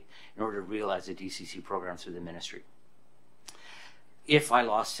today in order to realize the DCC program through the ministry. If I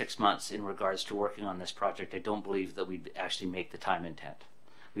lost 6 months in regards to working on this project, I don't believe that we'd actually make the time and intent.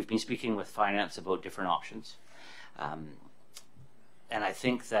 We've been speaking with finance about different options. And I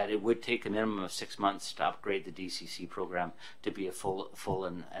think that it would take a minimum of 6 months to upgrade the DCC program to be a full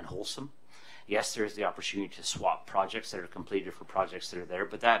and wholesome. Yes, there is the opportunity to swap projects that are completed for projects that are there,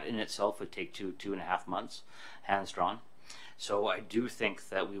 but that in itself would take 2.5 months, hands drawn. So I do think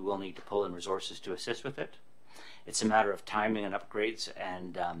that we will need to pull in resources to assist with it. It's a matter of timing and upgrades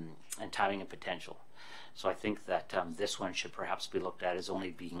and timing and potential. So I think that this one should perhaps be looked at as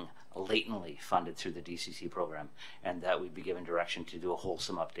only being latently funded through the DCC program, and that we'd be given direction to do a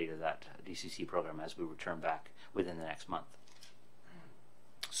wholesome update of that DCC program as we return back within the next month.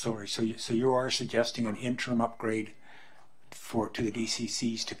 Sorry, so you are suggesting an interim upgrade to the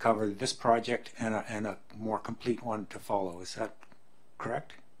DCCs to cover this project and a more complete one to follow. Is that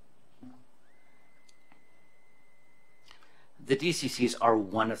correct? The DCCs are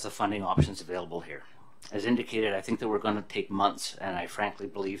one of the funding options available here. As indicated, I think that we're going to take months, and I frankly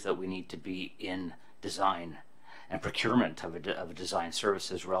believe that we need to be in design and procurement of a design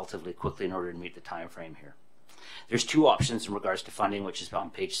services relatively quickly in order to meet the time frame here. There's two options in regards to funding, which is on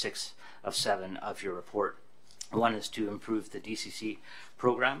page 6 of 7 of your report. One is to improve the DCC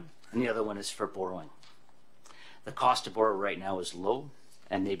program, and the other one is for borrowing. The cost to borrow right now is low,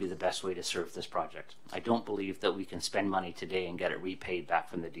 and may be the best way to serve this project. I don't believe that we can spend money today and get it repaid back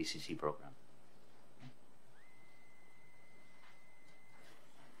from the DCC program.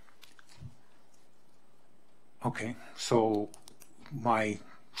 Okay, so my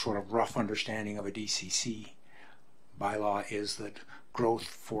sort of rough understanding of a DCC bylaw is that growth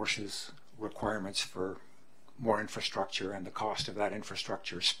forces requirements for more infrastructure, and the cost of that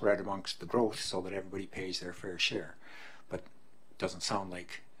infrastructure is spread amongst the growth so that everybody pays their fair share. But it doesn't sound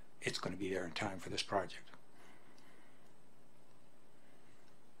like it's going to be there in time for this project.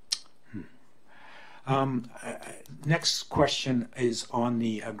 Next question is on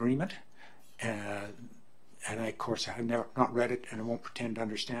the agreement. And I, of course, I have not read it, and I won't pretend to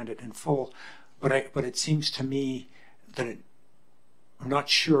understand it in full. But it seems to me that I'm not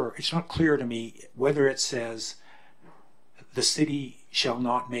sure. It's not clear to me whether it says the city shall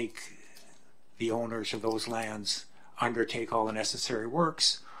not make the owners of those lands undertake all the necessary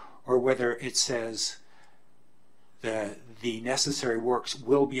works, or whether it says the necessary works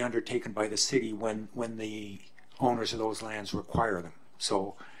will be undertaken by the city when the owners of those lands require them.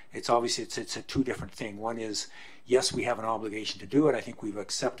 So it's obviously it's a two different thing. One is, yes, we have an obligation to do it. I think we've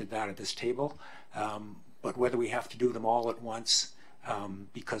accepted that at this table. But whether we have to do them all at once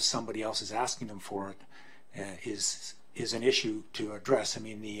because somebody else is asking them for it is an issue to address. I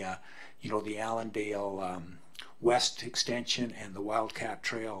mean, the Allandale West extension and the Wildcat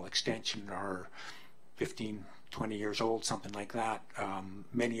Trail extension are 15, 20 years old, something like that.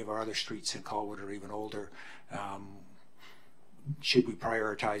 Many of our other streets in Colwood are even older. Should we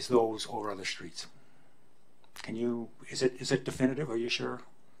prioritize those over other streets? Can you, is it definitive? Are you sure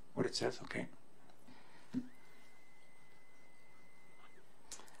what it says? Okay.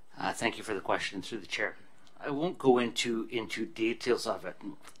 Thank you for the question through the chair. I won't go into details of it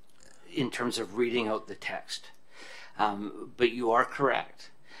in terms of reading out the text, but you are correct.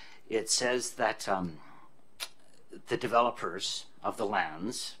 It says that the developers of the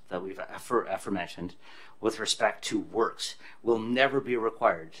lands that we've aforementioned with respect to works will never be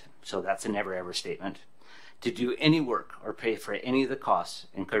required, so that's a never ever statement, to do any work or pay for any of the costs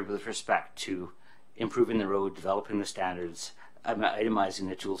incurred with respect to improving the road, developing the standards, itemizing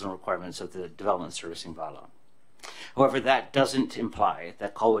the tools and requirements of the development servicing bylaw. However, that doesn't imply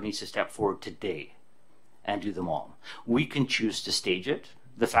that Colwood needs to step forward today and do them all. We can choose to stage it.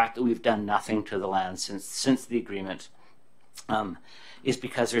 The fact that we've done nothing to the land since the agreement is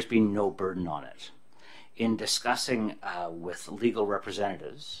because there's been no burden on it. In discussing with legal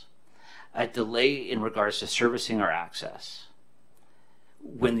representatives, a delay in regards to servicing or access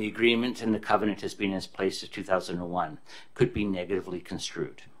when the agreement and the covenant has been in place since 2001 could be negatively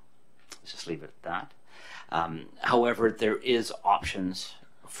construed. Let's just leave it at that. However, there is options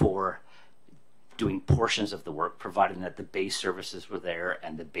for doing portions of the work, providing that the base services were there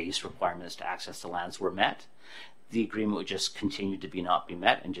and the base requirements to access the lands were met. The agreement would just continue to not be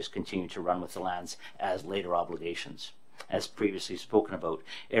met and just continue to run with the lands as later obligations. As previously spoken about,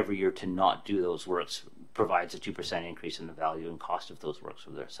 every year to not do those works provides a 2% increase in the value and cost of those works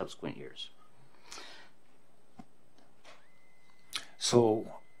for the subsequent years. So,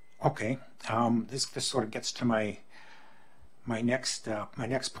 okay, this sort of gets to my next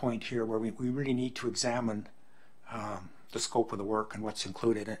point here, where we really need to examine the scope of the work and what's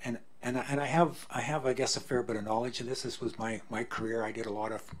included. And I have I guess a fair bit of knowledge of this. This was my career. I did a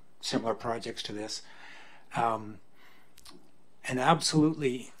lot of similar projects to this, and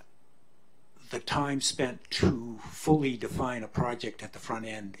absolutely, the time spent to fully define a project at the front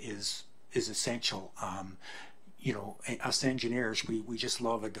end is essential. You know, us engineers, we just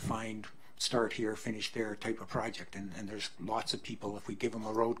love a defined start here, finish there type of project. And there's lots of people, if we give them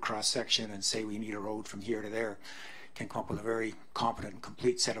a road cross section and say we need a road from here to there, can come up with a very competent and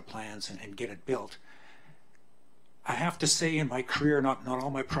complete set of plans and get it built. I have to say, in my career, not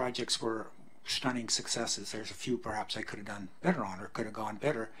all my projects were stunning successes. There's a few perhaps I could have done better on or could have gone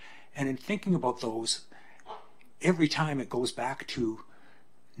better. And in thinking about those, every time it goes back to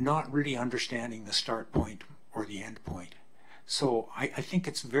not really understanding the start point or the end point. So I think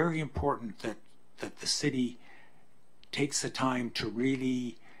it's very important that the city takes the time to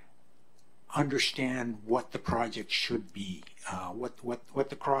really understand what the project should be, what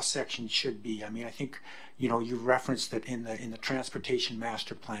the cross section should be. I mean, I think, you know, you referenced that in the transportation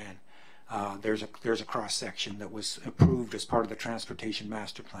master plan, there's a cross section that was approved as part of the transportation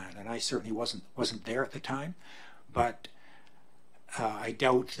master plan, and I certainly wasn't there at the time, but I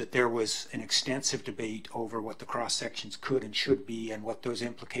doubt that there was an extensive debate over what the cross sections could and should be and what those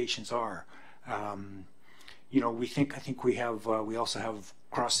implications are. You know, I think we also have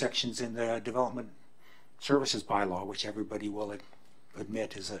cross sections in the development services bylaw, which everybody will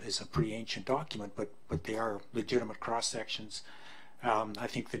admit is a pretty ancient document, but they are legitimate cross sections. I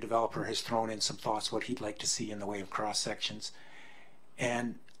think the developer has thrown in some thoughts what he'd like to see in the way of cross sections,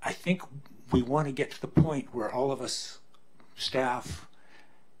 and I think we want to get to the point where all of us, staff,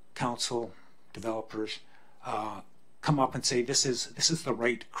 council, developers, come up and say this is the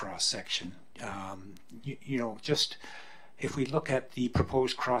right cross section. You know, just if we look at the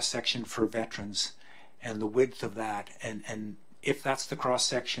proposed cross section for veterans and the width of that, and if that's the cross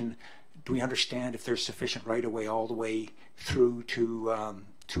section, do we understand if there's sufficient right of way all the way through to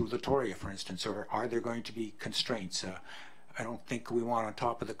Latoria, for instance, or are there going to be constraints? I don't think we want, on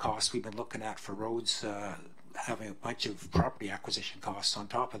top of the costs we've been looking at for roads, having a bunch of property acquisition costs on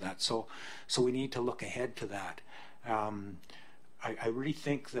top of that. So we need to look ahead to that. I really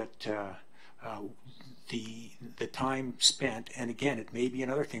think that the time spent, and again, it may be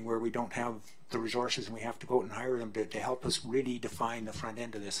another thing where we don't have the resources and we have to go out and hire them to help us really define the front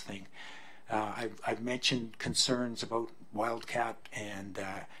end of this thing. I've mentioned concerns about Wildcat and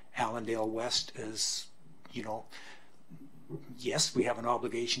Allandale West as, you know, yes, we have an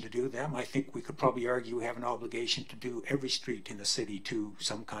obligation to do them. I think we could probably argue we have an obligation to do every street in the city to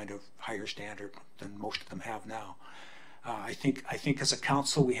some kind of higher standard than most of them have now. I think as a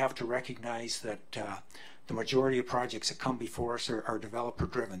council we have to recognize that the majority of projects that come before us are developer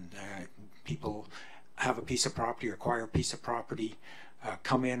driven. People have a piece of property, acquire a piece of property,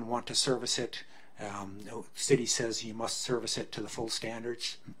 come in, want to service it. The city says you must service it to the full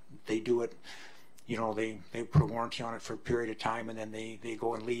standards. They do it. You know, they put a warranty on it for a period of time, and then they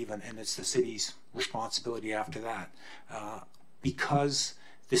go and leave, and it's the city's responsibility after that. Because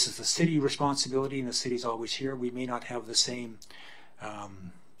this is the city responsibility and the city's always here, we may not have the same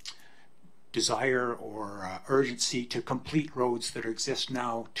desire or urgency to complete roads that exist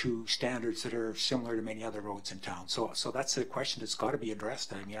now to standards that are similar to many other roads in town. So that's a question that's got to be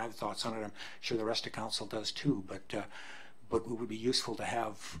addressed. I mean, I have thoughts on it. I'm sure the rest of council does too, but it would be useful to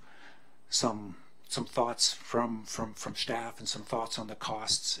have some thoughts from staff and some thoughts on the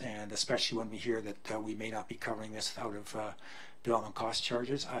costs, and especially when we hear that we may not be covering this out of development cost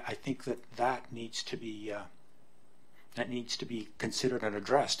charges. I think that needs to be considered and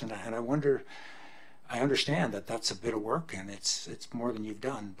addressed, and I wonder. I understand that that's a bit of work and it's more than you've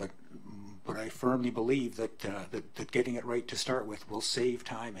done, but I firmly believe that that getting it right to start with will save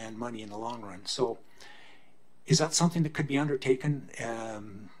time and money in the long run. So, is that something that could be undertaken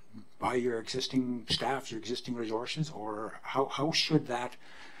by your existing staff, your existing resources, or how should that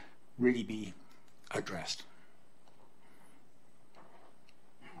really be addressed?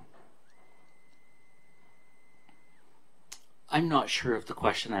 I'm not sure of the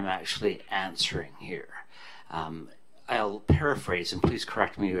question I'm actually answering here. I'll paraphrase, and please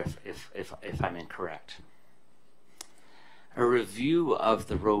correct me if I'm incorrect. A review of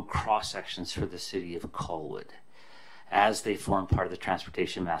the road cross-sections for the city of Colwood as they form part of the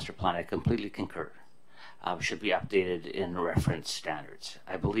Transportation Master Plan, I completely concur, should be updated in reference standards.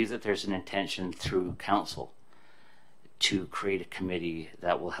 I believe that there's an intention through council to create a committee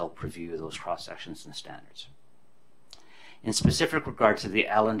that will help review those cross-sections and standards. In specific regard to the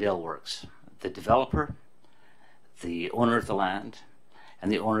Allandale works, the developer, the owner of the land,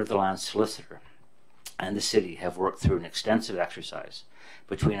 and the owner of the land solicitor and the city have worked through an extensive exercise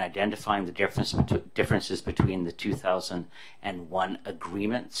between identifying the differences between the 2001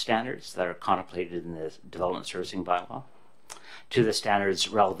 agreement standards that are contemplated in the development servicing bylaw to the standards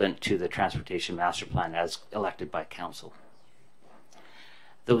relevant to the Transportation Master Plan as elected by council.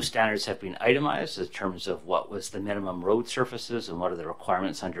 Those standards have been itemized in terms of what was the minimum road surfaces and what are the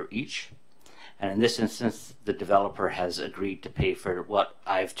requirements under each. And in this instance, the developer has agreed to pay for what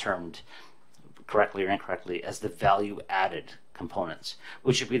I've termed, correctly or incorrectly, as the value-added components,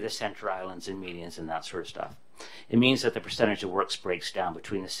 which would be the center islands and medians and that sort of stuff. It means that the percentage of works breaks down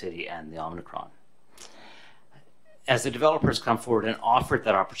between the city and the Omicron. As the developers come forward and offered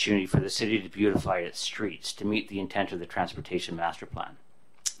that opportunity for the city to beautify its streets to meet the intent of the Transportation Master Plan,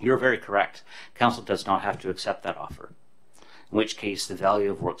 you're very correct. Council does not have to accept that offer, in which case the value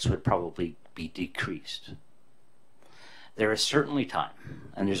of works would probably be decreased. There is certainly time,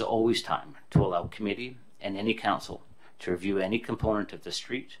 and there's always time, to allow committee and any council to review any component of the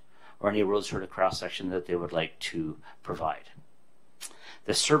street or any road sort of cross-section that they would like to provide.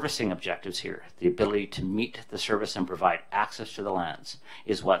 The servicing objectives here, the ability to meet the service and provide access to the lands,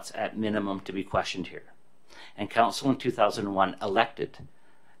 is what's at minimum to be questioned here. And council in 2001 elected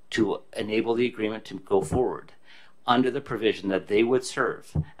to enable the agreement to go forward under the provision that they would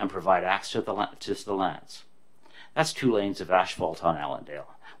serve and provide access to the lands. That's 2 lanes of asphalt on Allandale.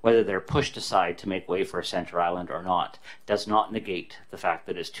 Whether they're pushed aside to make way for a center island or not does not negate the fact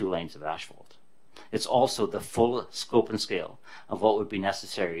that it's 2 lanes of asphalt. It's also the full scope and scale of what would be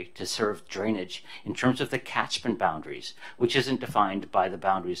necessary to serve drainage in terms of the catchment boundaries, which isn't defined by the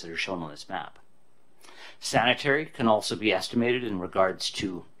boundaries that are shown on this map. Sanitary can also be estimated in regards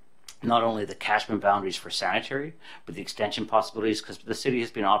to not only the catchment boundaries for sanitary, but the extension possibilities, because the city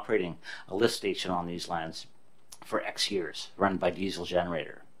has been operating a lift station on these lands for X years, run by diesel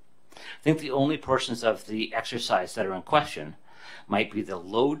generator. I think the only portions of the exercise that are in question might be the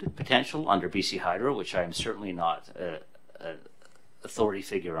load potential under BC Hydro, which I am certainly not an authority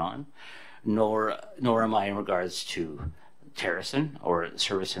figure on, nor am I in regards to terracing or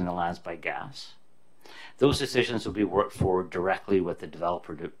servicing the lands by gas. Those decisions will be worked forward directly with the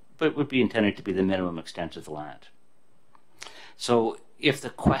developer, but would be intended to be the minimum extent of the land. So if the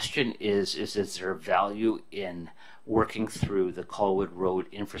question is there value in working through the Colwood Road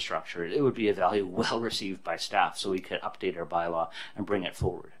infrastructure, it would be a value well received by staff so we could update our bylaw and bring it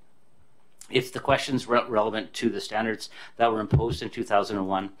forward. If the question's relevant to the standards that were imposed in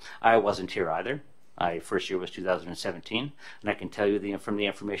 2001, I wasn't here either. My first year was 2017, and I can tell you from the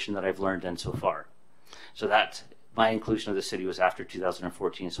information that I've learned and so far. So that my inclusion of the city was after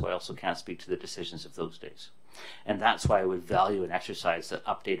 2014, so I also can't speak to the decisions of those days. And that's why I would value an exercise that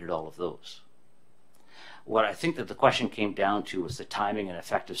updated all of those. What I think that the question came down to was the timing and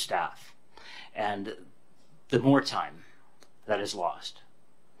effective staff. And the more time that is lost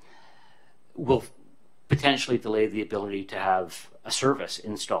will potentially delay the ability to have a service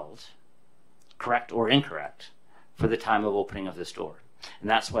installed, correct or incorrect, for the time of opening of this door. And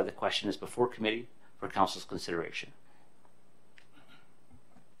that's why the question is before committee for council's consideration.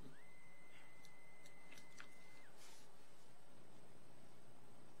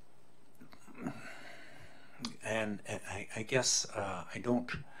 And I guess I don't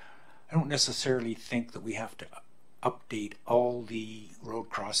necessarily think that we have to update all the road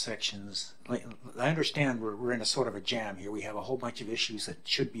cross sections. Like, I understand we're in a sort of a jam here. We have a whole bunch of issues that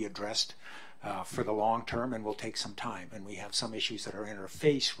should be addressed for the long term and will take some time. And we have some issues that are in our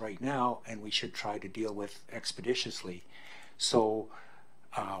face right now and we should try to deal with expeditiously. So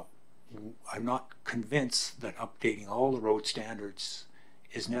I'm not convinced that updating all the road standards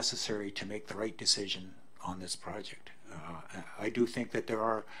is necessary to make the right decision on this project. I do think that there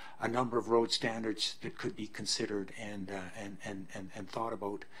are a number of road standards that could be considered and thought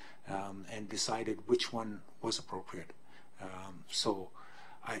about and decided which one was appropriate.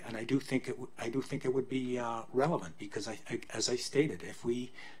 I do think it would be relevant because as I stated, if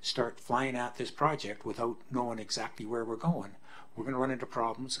we start flying at this project without knowing exactly where we're going to run into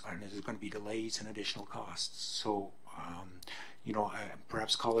problems and there's going to be delays and additional costs. So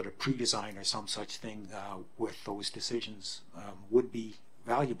perhaps call it a pre-design or some such thing with those decisions would be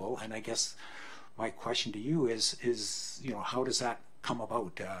valuable. And I guess my question to you is how does that come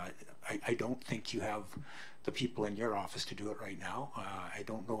about? I don't think you have the people in your office to do it right now. I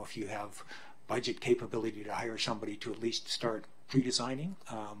don't know if you have budget capability to hire somebody to at least start pre-designing.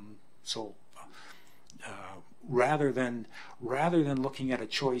 So rather than looking at a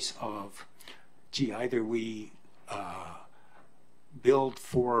choice of, gee, either we build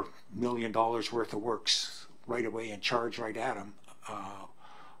 $4 million worth of works right away and charge right at them,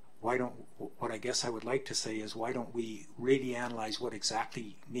 what I guess I would like to say is, why don't we really analyze what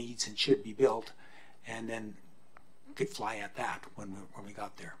exactly needs and should be built, and then could fly at that when we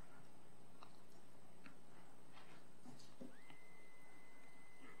got there.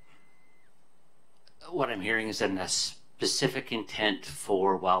 What I'm hearing is a specific intent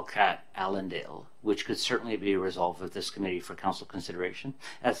for Wildcat Allandale, which could certainly be resolved with this committee for council consideration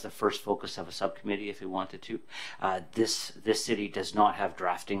as the first focus of a subcommittee if we wanted to. This city does not have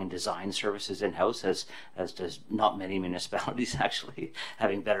drafting and design services in-house, as does not many municipalities actually,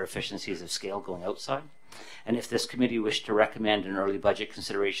 having better efficiencies of scale going outside. And if this committee wished to recommend an early budget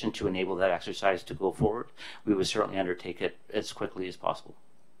consideration to enable that exercise to go forward, we would certainly undertake it as quickly as possible.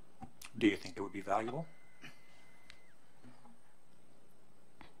 Do you think it would be valuable?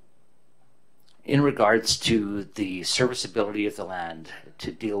 In regards to the serviceability of the land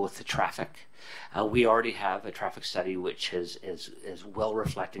to deal with the traffic, we already have a traffic study which is well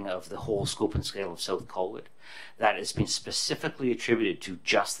reflecting of the whole scope and scale of South Colwood. That has been specifically attributed to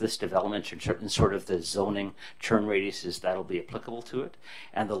just this development and sort of the zoning turn radiuses that'll be applicable to it,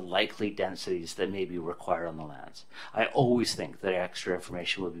 and the likely densities that may be required on the lands. I always think that extra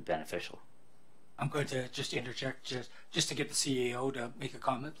information would be beneficial. I'm going to just interject just to get the CAO to make a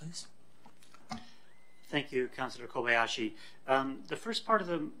comment, please. Thank you, Councillor Kobayashi. The first part of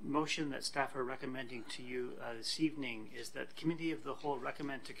the motion that staff are recommending to you this evening is that the Committee of the Whole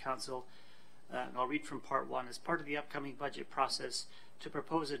recommend to Council, and I'll read from part 1, as part of the upcoming budget process, to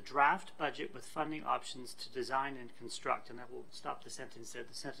propose a draft budget with funding options to design and construct, and I will stop the sentence there,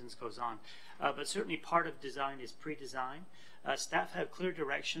 the sentence goes on. But certainly part of design is pre-design. Staff have clear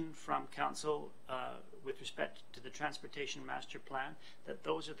direction from Council with respect to the Transportation Master Plan that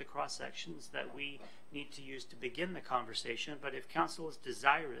those are the cross-sections that we need to use to begin the conversation. But if Council is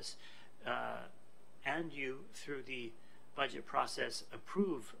desirous and you, through the budget process,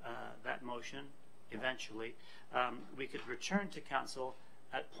 approve that motion eventually, we could return to Council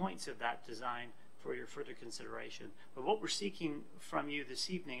at points of that design for your further consideration. But what we're seeking from you this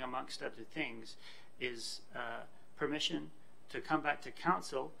evening, amongst other things, is permission to come back to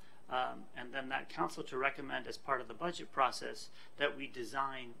Council, and then that Council to recommend as part of the budget process that we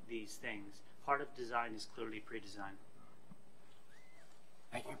design these things. Part of design is clearly pre-design.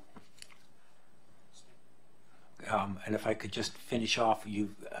 Thank you. And if I could just finish off,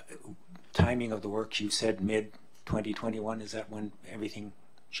 timing of the works, you said mid-2021, is that when everything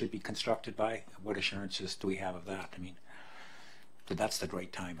should be constructed by? What assurances do we have of that? I mean, that's the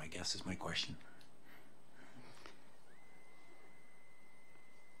right time, I guess, is my question.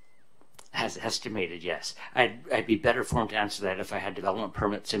 As estimated, yes. I'd be better formed to answer that if I had development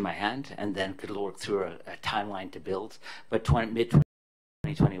permits in my hand and then could work through a timeline to build. But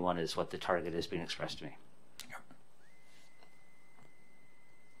mid-2021 is what the target is being expressed to me.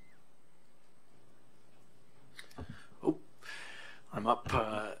 I'm up.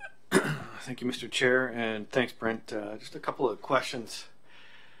 Thank you, Mr. Chair, and thanks, Brent. Just a couple of questions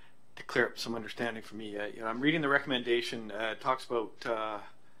to clear up some understanding for me. I'm reading the recommendation. It talks about.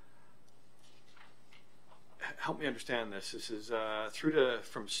 Help me understand this. This is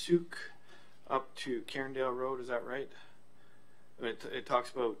from Souk up to Cairndale Road. Is that right? It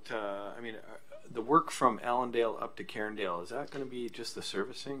talks about. The work from Allandale up to Cairndale. Is that going to be just the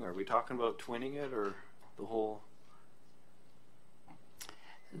servicing? Are we talking about twinning it or the whole?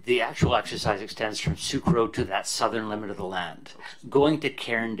 The actual exercise extends from Souk Road to that southern limit of the land. Going to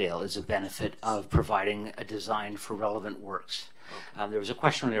Cairndale is a benefit of providing a design for relevant works. There was a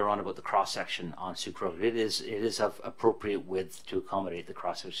question earlier on about the cross-section on Souk Road. It is of appropriate width to accommodate the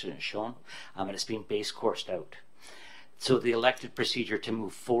cross-section shown, and it's being base coursed out. So the elected procedure to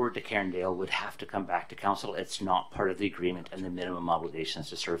move forward to Cairndale would have to come back to Council. It's not part of the agreement and the minimum obligations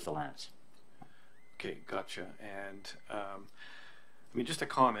to serve the lands. Okay, gotcha. And just a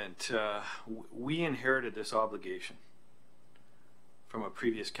comment. We inherited this obligation from a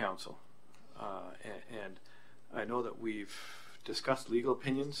previous council, and I know that we've discussed legal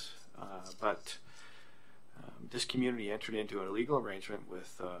opinions, but this community entered into a legal arrangement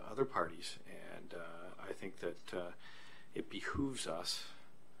with other parties, and I think that it behooves us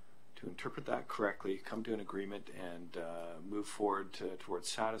to interpret that correctly, come to an agreement, and move forward towards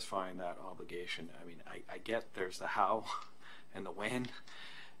satisfying that obligation. I mean, I get there's the how and the when,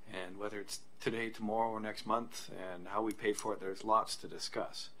 and whether it's today, tomorrow, or next month, and how we pay for it, there's lots to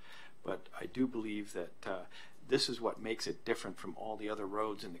discuss. But I do believe that this is what makes it different from all the other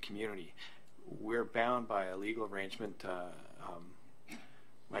roads in the community. We're bound by a legal arrangement.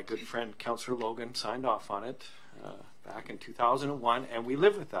 My good friend Councillor Logan signed off on it back in 2001, and we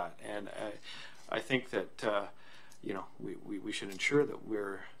live with that. And I think that you know, we should ensure that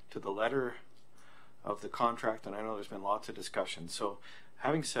we're to the letter of the contract. And I know there's been lots of discussion. So,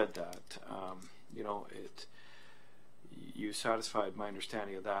 having said that, you know, you satisfied my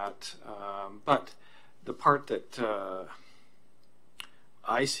understanding of that. But the part that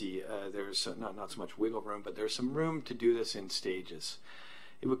I see, there's not so much wiggle room, but there's some room to do this in stages.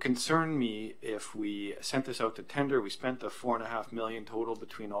 It would concern me if we sent this out to tender. We spent the $4.5 million total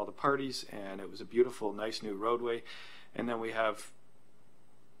between all the parties, and it was a beautiful, nice new roadway. And then we have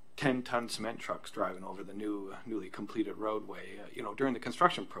 10-ton cement trucks driving over the newly completed roadway, you know, during the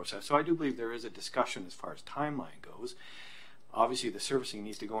construction process. So I do believe there is a discussion as far as timeline goes. Obviously, the servicing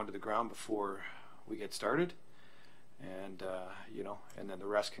needs to go into the ground before we get started, and you know, and then the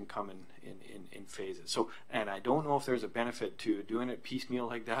rest can come in phases. So, and I don't know if there's a benefit to doing it piecemeal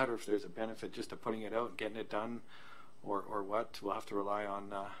like that, or if there's a benefit just to putting it out and getting it done, or what. We'll have to rely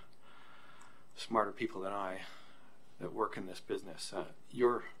on smarter people than I that work in this business.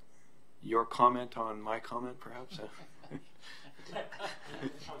 Your comment on my comment, perhaps?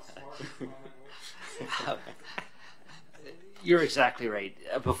 You're exactly right.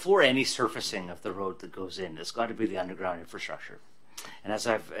 Before any surfacing of the road that goes in, it's got to be the underground infrastructure. And as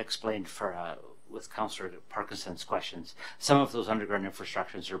I've explained with Councillor Parkinson's questions, some of those underground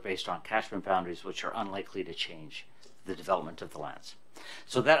infrastructures are based on catchment boundaries which are unlikely to change the development of the lands.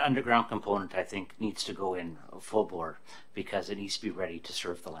 So that underground component, I think, needs to go in full bore because it needs to be ready to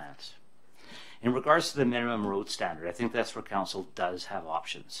serve the lands. In regards to the minimum road standard, I think that's where Council does have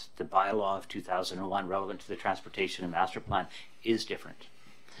options. The bylaw of 2001 relevant to the Transportation and Master Plan is different.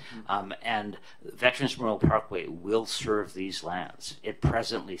 And Veterans Memorial Parkway will serve these lands. It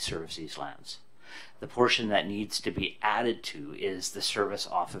presently serves these lands. The portion that needs to be added to is the service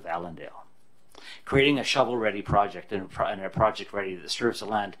off of Allandale. Creating a shovel-ready project and a project ready that serves the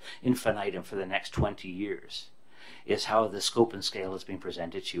land infinitum for the next 20 years is how the scope and scale is being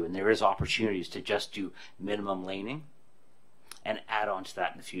presented to you. And there is opportunities to just do minimum laning and add on to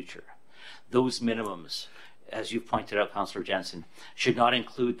that in the future. Those minimums, as you've pointed out, Councillor Jensen, should not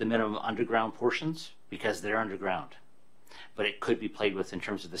include the minimum underground portions because they're underground. But it could be played with in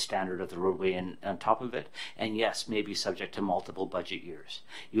terms of the standard of the roadway and on top of it. And yes, maybe subject to multiple budget years.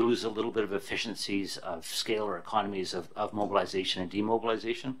 You lose a little bit of efficiencies of scale or economies of mobilization and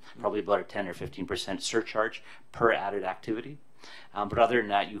demobilization, probably about a 10 or 15% surcharge per added activity. But other than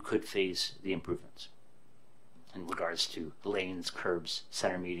that, you could phase the improvements in regards to lanes, curbs,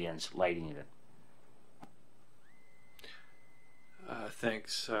 center medians, lighting even.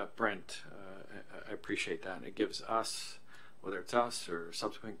 Thanks, Brent. I appreciate that. And it gives us, whether it's us or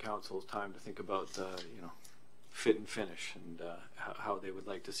subsequent councils, time to think about the, you know, fit and finish and how they would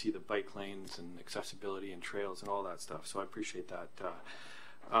like to see the bike lanes and accessibility and trails and all that stuff. So I appreciate that.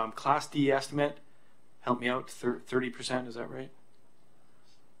 Class D estimate, help me out, 30%, is that right?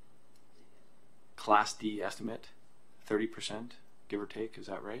 Class D estimate, 30%, give or take, is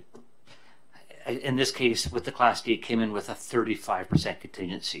that right? In this case, with the Class D, it came in with a 35%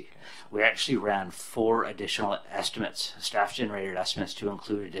 contingency. We actually ran 4 additional estimates, staff-generated estimates, to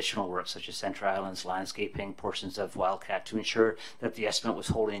include additional work such as Central Islands, landscaping, portions of Wildcat, to ensure that the estimate was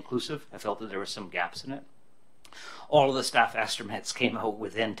wholly inclusive. I felt that there were some gaps in it. All of the staff estimates came out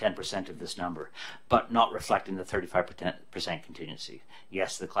within 10% of this number, but not reflecting the 35% contingency.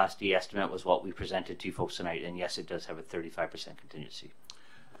 Yes, the Class D estimate was what we presented to you folks tonight, and yes, it does have a 35% contingency.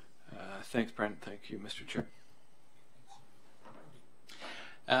 Thanks, Brent. Thank you, Mr. Chair.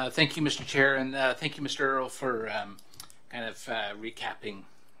 Thank you, Mr. Chair, and thank you, Mr. Earl, for kind of recapping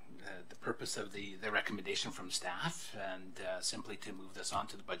the purpose of the recommendation from staff, and simply to move this on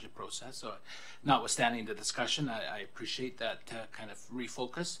to the budget process. So, notwithstanding the discussion, I appreciate that kind of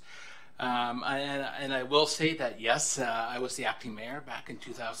refocus. And I will say that, yes, I was the acting mayor back in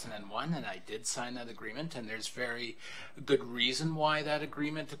 2001, and I did sign that agreement, and there's very good reason why that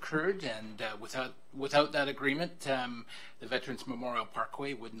agreement occurred. And without that agreement, the Veterans Memorial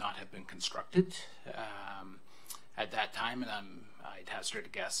Parkway would not have been constructed at that time, and I'd hazard a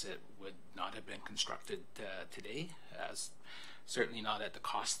guess it would not have been constructed today, certainly not at the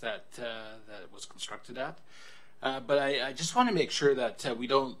cost that it was constructed at. But I just want to make sure that we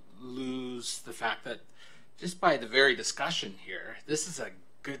don't lose the fact that just by the very discussion here, this is a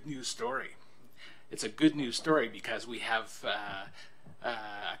good news story. It's a good news story because we have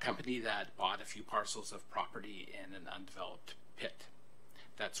a company that bought a few parcels of property in an undeveloped pit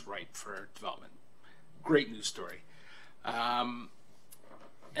that's ripe for development. Great news story. And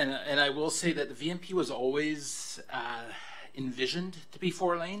I will say that the VMP was always envisioned to be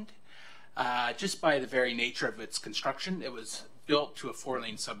 4-laned. Just by the very nature of its construction, it was built to a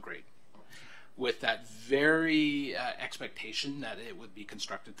 4-lane subgrade with that very expectation that it would be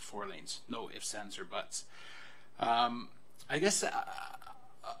constructed to 4 lanes, no ifs, ands, or buts. I guess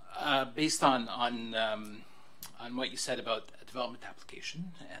based on what you said about a development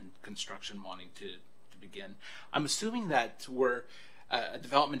application and construction wanting to begin, I'm assuming that a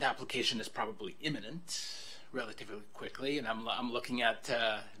development application is probably imminent, relatively quickly, and I'm looking at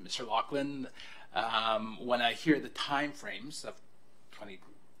Mr. Lachlan. When I hear the time frames of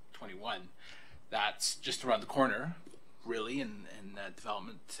 2021, that's just around the corner, really, in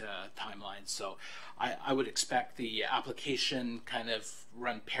development timelines. So I would expect the application kind of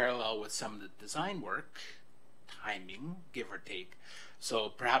run parallel with some of the design work, timing, give or take. So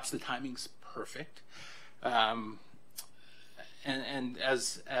perhaps the timing's perfect. And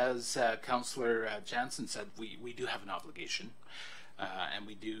as Councillor Jansen said, we do have an obligation, and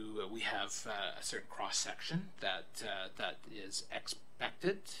we have a certain cross section that is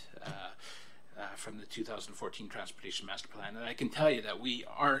expected from the 2014 Transportation Master Plan, and I can tell you that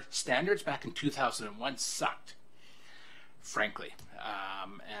our standards back in 2001 sucked, frankly,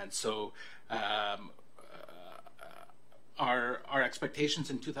 and so. Our expectations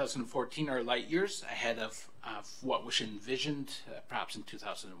in 2014 are light years ahead of what was envisioned perhaps in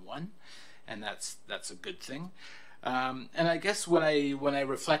 2001, and that's a good thing. And I guess when I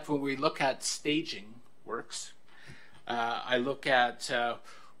reflect, when we look at staging works, I look at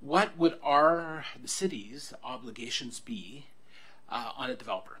what would the city's obligations be on a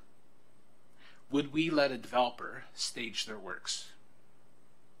developer? Would we let a developer stage their works?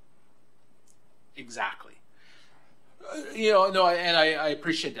 Exactly. No, and I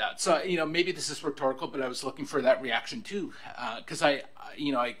appreciate that. So, maybe this is rhetorical, but I was looking for that reaction too, because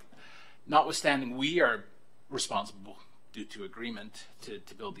notwithstanding we are responsible due to agreement to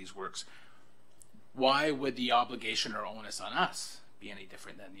build these works, why would the obligation or onus on us be any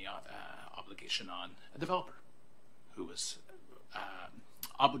different than the obligation on a developer who was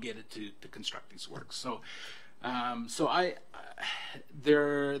obligated to construct these works? So,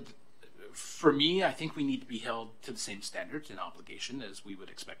 for me, I think we need to be held to the same standards and obligation as we would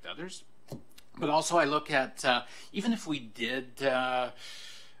expect others. But also I look at, even if we did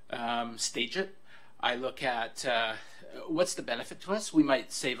stage it, I look at what's the benefit to us. We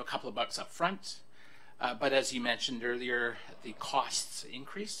might save a couple of bucks up front, but as you mentioned earlier, the costs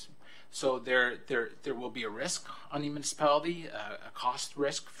increase. So there will be a risk on the municipality, a cost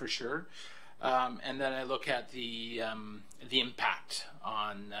risk for sure. And then I look at the impact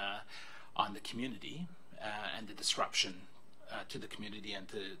on the community and the disruption to the community and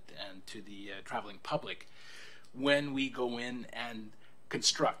to the traveling public when we go in and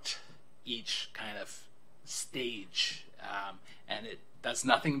construct each kind of stage, and it does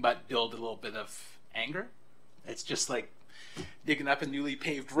nothing but build a little bit of anger. It's just like digging up a newly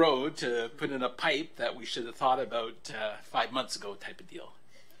paved road to put in a pipe that we should have thought about 5 months ago, type of deal.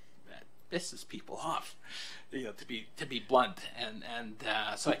 That pisses people off, to be blunt, and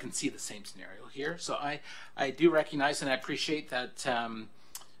so I can see the same scenario here. So I do recognize and I appreciate that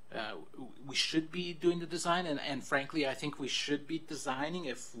we should be doing the design, and frankly, I think we should be designing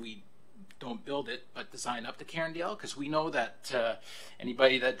if we don't build it, but design up to Carindale, because we know that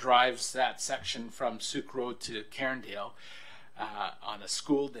anybody that drives that section from Souk Road to Carindale on a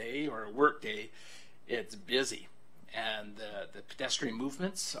school day or a work day, it's busy, and the pedestrian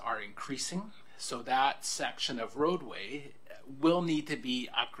movements are increasing. So that section of roadway will need to be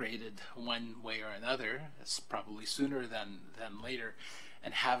upgraded one way or another. It's probably sooner than later,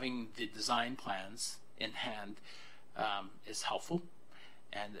 and having the design plans in hand is helpful.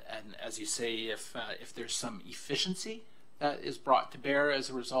 And as you say, if there's some efficiency that is brought to bear as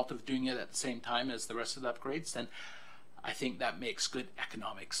a result of doing it at the same time as the rest of the upgrades, then I think that makes good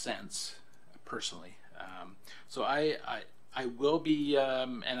economic sense, personally. So I will be,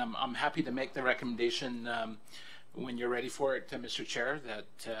 and I'm happy to make the recommendation when you're ready for it, Mr. Chair,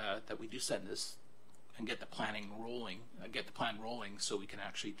 that we do send this and get the planning rolling, so we can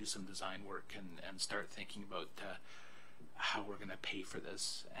actually do some design work and start thinking about how we're going to pay for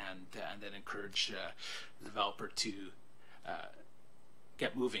this, and then encourage the developer to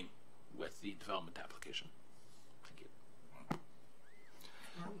get moving with the development application.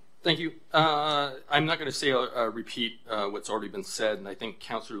 Thank you. I'm not going to say repeat what's already been said, and I think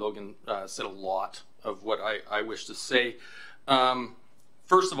Councillor Logan said a lot of what I wish to say.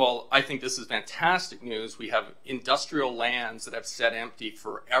 First of all, I think this is fantastic news. We have industrial lands that have sat empty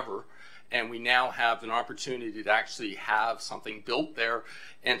forever, and we now have an opportunity to actually have something built there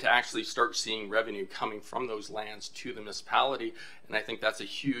and to actually start seeing revenue coming from those lands to the municipality, and I think that's a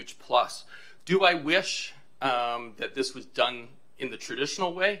huge plus. Do I wish that this was done in the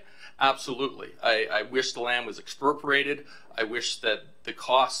traditional way? Absolutely. I wish the land was expropriated. I wish that the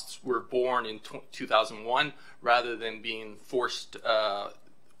costs were borne in 2001 rather than being forced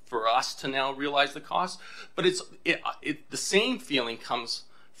for us to now realize the cost. But the same feeling comes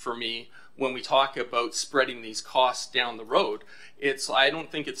for me when we talk about spreading these costs down the road. I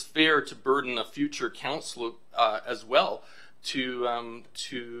don't think it's fair to burden a future council as well to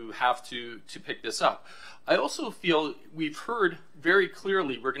have to pick this up. I also feel we've heard very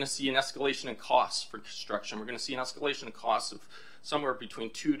clearly we're going to see an escalation in costs for construction. We're going to see an escalation in costs of somewhere between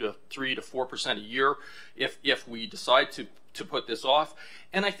 2 to 3 to 4% a year if we decide to put this off.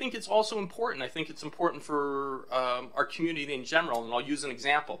 And I think it's also important. I think it's important for our community in general. And I'll use an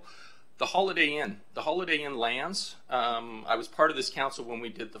example. The Holiday Inn lands. I was part of this council when we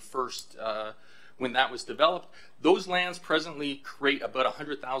did the first, when that was developed. Those lands presently create about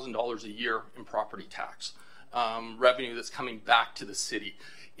 $100,000 a year in property tax revenue that's coming back to the city.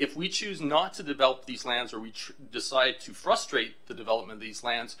 If we choose not to develop these lands, or we decide to frustrate the development of these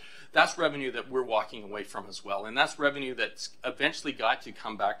lands, that's revenue that we're walking away from as well. And that's revenue that's eventually got to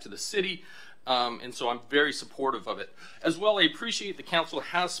come back to the city. And so I'm very supportive of it. As well, I appreciate the council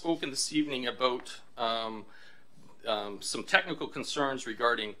has spoken this evening about some technical concerns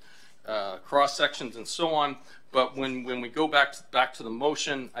regarding cross sections and so on. But when we go back to the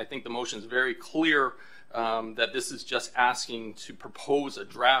motion, I think the motion is very clear that this is just asking to propose a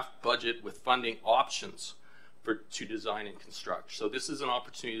draft budget with funding options to design and construct. So this is an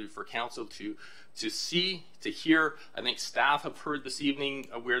opportunity for council to see, to hear. I think staff have heard this evening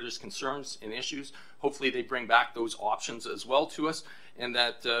where there's concerns and issues. Hopefully they bring back those options as well to us, and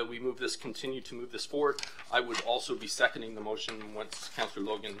that we continue to move this forward. I would also be seconding the motion once Councillor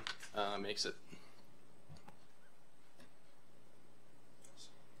Logan makes it.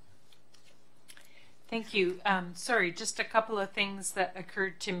 Thank you. Sorry, just a couple of things that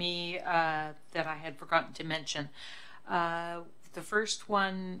occurred to me that I had forgotten to mention. The first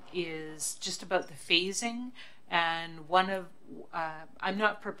one is just about the phasing, and I'm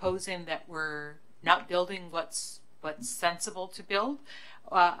not proposing that we're not building what's sensible to build.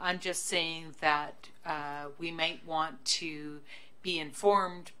 I'm just saying that we might want to be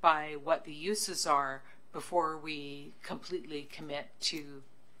informed by what the uses are before we completely commit to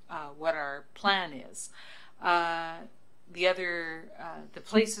what our plan is. The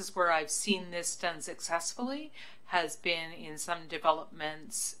places where I've seen this done successfully has been in some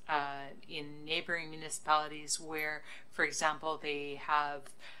developments in neighboring municipalities where, for example, they have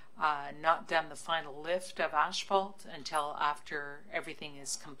not done the final lift of asphalt until after everything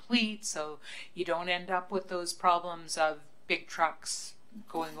is complete, so you don't end up with those problems of big trucks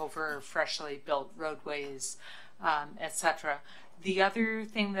going over freshly built roadways, etc. The other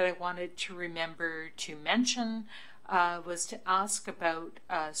thing that I wanted to remember to mention was to ask about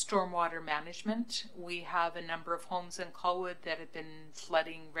stormwater management. We have a number of homes in Colwood that have been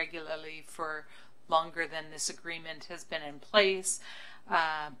flooding regularly for longer than this agreement has been in place.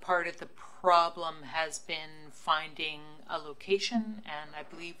 Part of the problem has been finding a location, and I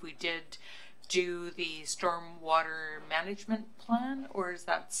believe we did do the stormwater management plan, or is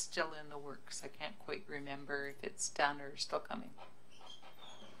that still in the works? I can't quite remember if it's done or still coming.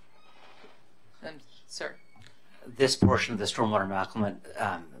 Sir. This portion of the stormwater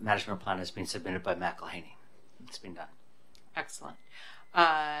management plan has been submitted by McElhaney. It's been done. Excellent.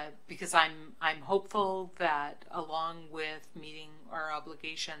 Because I'm hopeful that along with meeting our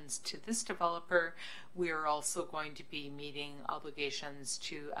obligations to this developer, we are also going to be meeting obligations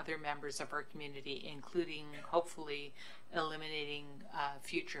to other members of our community, including hopefully eliminating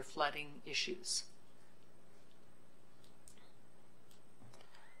future flooding issues.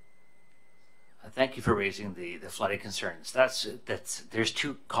 Thank you for raising the flooding concerns. There's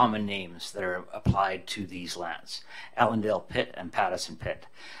two common names that are applied to these lands: Allandale Pit and Pattison Pit.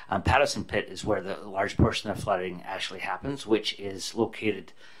 Pattison Pit is where the large portion of flooding actually happens, which is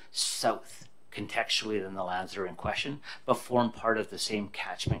located south contextually than the lands that are in question, but form part of the same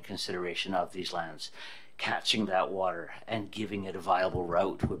catchment consideration of these lands. Catching that water and giving it a viable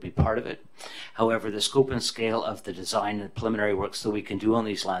route would be part of it. However, the scope and scale of the design and preliminary works that we can do on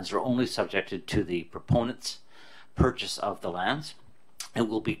these lands are only subjected to the proponent's purchase of the lands, and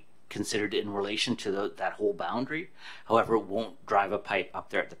will be considered in relation to that whole boundary. However, it won't drive a pipe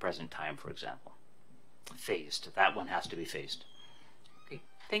up there at the present time, for example. Phased. That one has to be phased. Okay,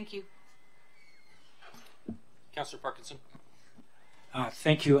 thank you. Councillor Parkinson.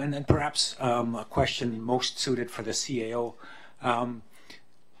 Thank you. And then perhaps a question most suited for the CAO.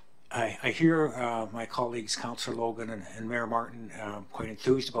 I hear my colleagues, Councillor Logan and Mayor Martin, quite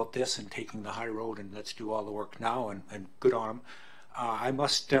enthused about this and taking the high road and let's do all the work now, and good on them. I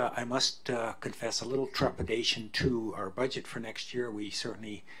must confess a little trepidation to our budget for next year. We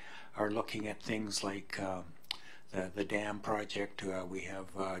certainly are looking at things like the dam project. We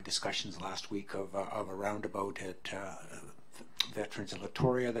have discussions last week of a roundabout at Veterans in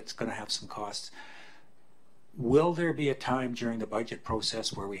Latoria that's going to have some costs. Will there be a time during the budget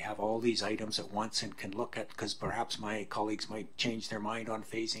process where we have all these items at once and can look at, because perhaps my colleagues might change their mind on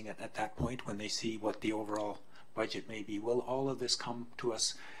phasing it at that point when they see what the overall budget may be? Will all of this come to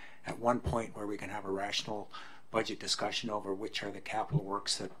us at one point where we can have a rational budget discussion over which are the capital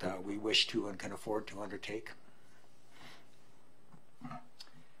works that we wish to and can afford to undertake?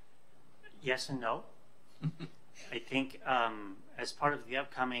 Yes and no. I think as part of the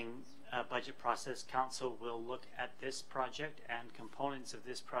upcoming budget process, Council will look at this project and components of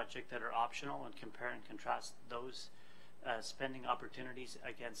this project that are optional and compare and contrast those spending opportunities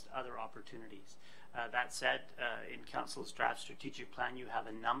against other opportunities. That said, in Council's draft strategic plan, you have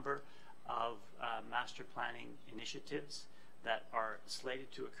a number of master planning initiatives that are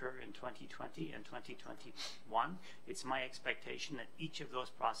slated to occur in 2020 and 2021. It's my expectation that each of those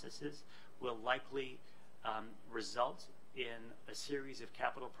processes will likely result in a series of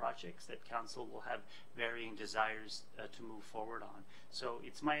capital projects that Council will have varying desires to move forward on. So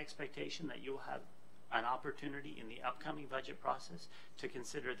it's my expectation that you'll have an opportunity in the upcoming budget process to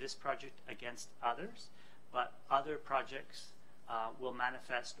consider this project against others, but other projects will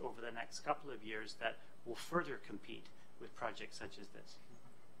manifest over the next couple of years that will further compete with projects such as this.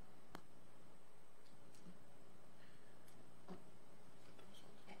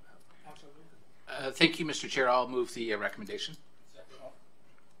 Thank you, Mr. Chair. I'll move the recommendation.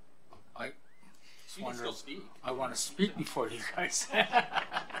 I want to speak before you guys.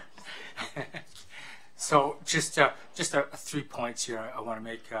 So just 3 points here I want to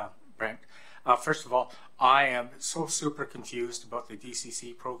make, Brent. First of all, I am so super confused about the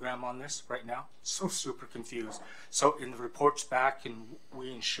DCC program on this right now. So super confused. So in the reports back, and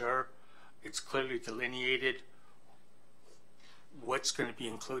we ensure it's clearly delineated what's going to be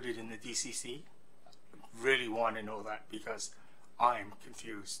included in the DCC. Really want to know that because I'm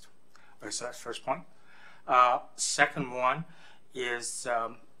confused. So that's first point. Second one is,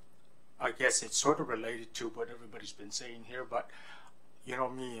 I guess it's sort of related to what everybody's been saying here, but you know,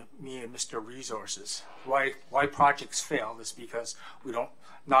 me and Mr. Resources, why projects fail is because we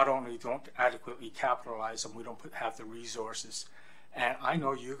not only don't adequately capitalize them, we don't have the resources. And I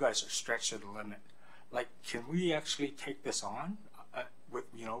know you guys are stretched to the limit. Like, can we actually take this on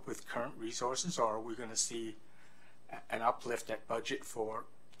with current resources, or are we going to see an uplift at budget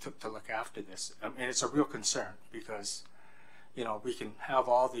to look after this? I mean, it's a real concern because, you know, we can have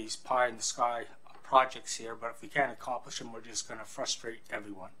all these pie in the sky projects here, but if we can't accomplish them, we're just going to frustrate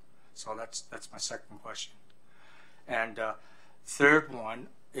everyone. So that's my second question. And third one,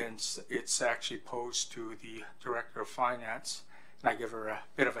 it's actually posed to the Director of Finance, and I give her a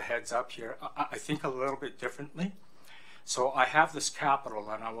bit of a heads up here. I think a little bit differently. So I have this capital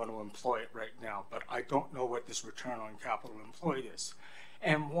and I want to employ it right now, but I don't know what this return on capital employed is.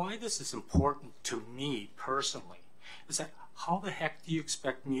 And why this is important to me personally is that how the heck do you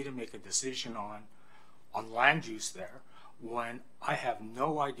expect me to make a decision on land use there when I have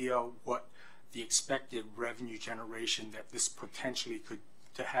no idea what the expected revenue generation that this potentially could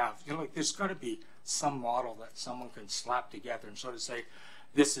to have? You know, like, there's got to be some model that someone can slap together and sort of say,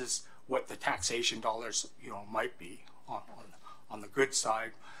 this is what the taxation dollars, you know, might be on the good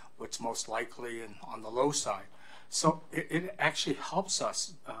side, what's most likely, and on the low side. So it actually helps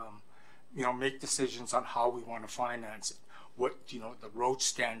us, you know, make decisions on how we want to finance it, what, you know, the road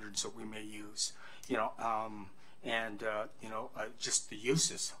standards that we may use, you know, just the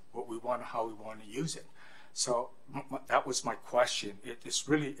uses, what we want, how we want to use it. So that was my question. It's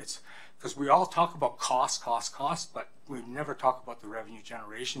because we all talk about cost, but we never talk about the revenue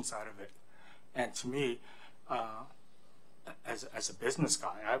generation side of it. And to me, as a business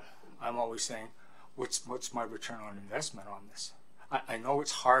guy, I'm always saying, what's my return on investment on this? I know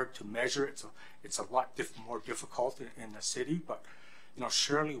it's hard to measure. It's a lot more difficult in the city, but you know,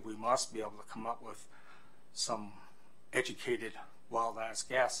 surely we must be able to come up with some educated, wild-ass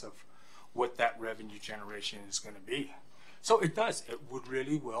guess of what that revenue generation is going to be. So it does. It would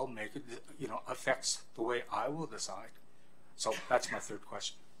really well make it, affects the way I will decide. So that's my third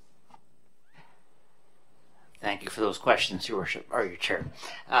question. Thank you for those questions, Your Worship, or Your Chair.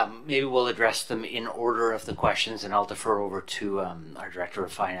 Maybe we'll address them in order of the questions, and I'll defer over to our Director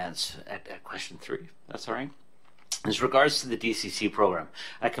of Finance at question 3. That's all right. As regards to the DCC program,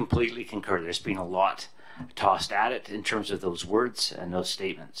 I completely concur. There's been a lot tossed at it in terms of those words and those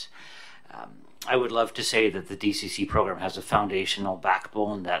statements. I would love to say that the DCC program has a foundational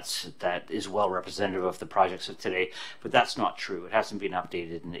backbone that is well representative of the projects of today, but that's not true. It hasn't been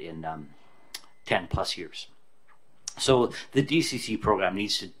updated in 10 plus years. So the DCC program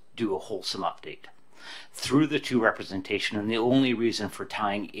needs to do a wholesome update through the 2 representation, and the only reason for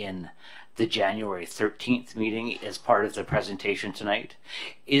tying in the January 13th meeting as part of the presentation tonight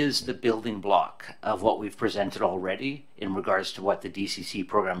is the building block of what we've presented already in regards to what the DCC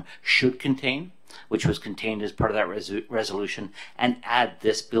program should contain, which was contained as part of that resolution, and add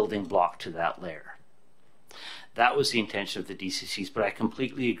this building block to that layer. That was the intention of the DCCs, but I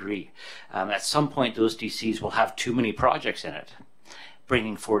completely agree. At some point, those DCs will have too many projects in it,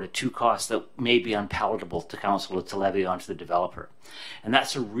 bringing forward a 2 cost that may be unpalatable to council to levy onto the developer. And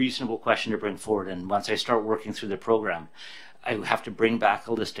that's a reasonable question to bring forward. And once I start working through the program, I have to bring back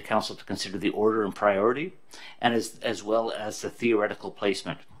a list to council to consider the order and priority, and as well as the theoretical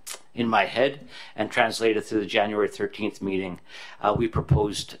placement. In my head, and translated through the January 13th meeting, we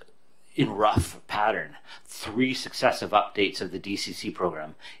proposed in rough pattern 3 successive updates of the DCC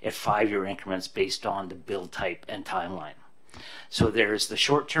program at 5-year increments based on the build type and timeline. So there's the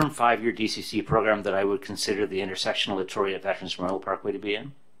short-term 5-year DCC program that I would consider the intersectional Latoria Veterans Memorial Parkway to be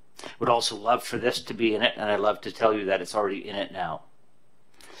in. Would also love for this to be in it, and I'd love to tell you that it's already in it now.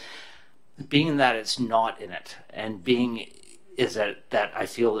 Being that it's not in it, and being is that I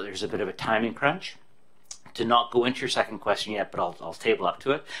feel that there's a bit of a timing crunch, to not go into your second question yet, but I'll table up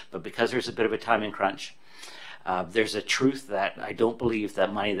to it. But because there's a bit of a timing crunch, there's a truth that I don't believe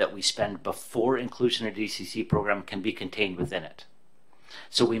that money that we spend before inclusion in a DCC program can be contained within it.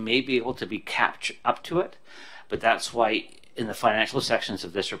 So we may be able to be capped up to it, but that's why in the financial sections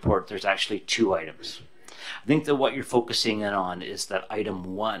of this report, there's actually 2 items. I think that what you're focusing in on is that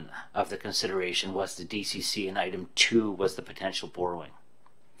item 1 of the consideration was the DCC and item 2 was the potential borrowing.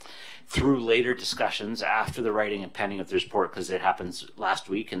 Through later discussions after the writing and penning of the report, because it happens last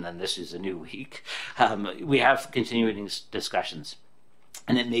week and then this is a new week, we have continuing discussions.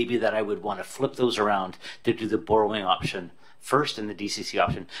 And it may be that I would want to flip those around to do the borrowing option first and the DCC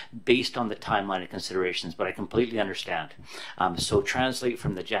option based on the timeline of considerations, but I completely understand. So translate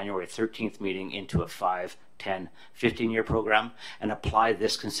from the January 13th meeting into a 5, 10, 15-year program and apply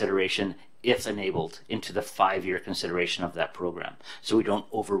this consideration if enabled, into the 5-year consideration of that program, so we don't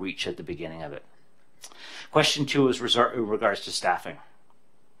overreach at the beginning of it. Question 2 is in regards to staffing.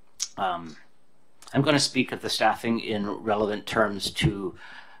 I'm going to speak of the staffing in relevant terms to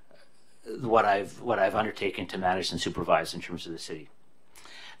what I've undertaken to manage and supervise in terms of the city.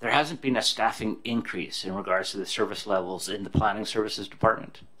 There hasn't been a staffing increase in regards to the service levels in the planning services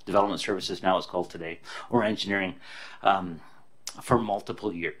department, development services now it's called today, or engineering, for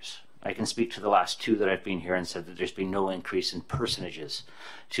multiple years. I can speak to the last 2 that I've been here and said that there's been no increase in personages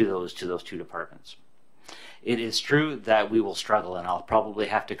to those 2 departments. It is true that we will struggle, and I'll probably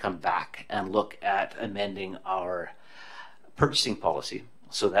have to come back and look at amending our purchasing policy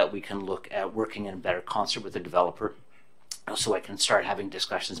so that we can look at working in better concert with the developer, so I can start having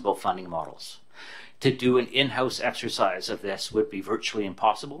discussions about funding models. To do an in-house exercise of this would be virtually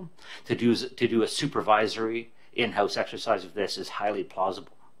impossible. To do a supervisory in-house exercise of this is highly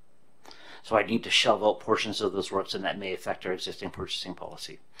plausible. So I need to shelve out portions of those works, and that may affect our existing purchasing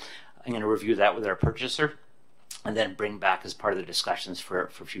policy. I'm going to review that with our purchaser and then bring back as part of the discussions for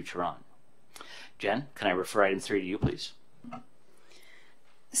future on. Jen, can I refer item 3 to you, please?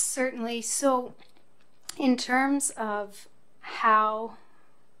 Certainly. So in terms of how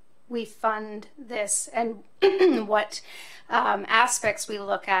we fund this and what aspects we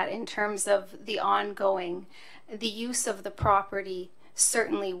look at in terms of the ongoing, the use of the property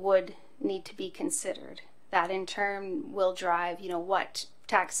certainly would need to be considered. That in turn will drive, what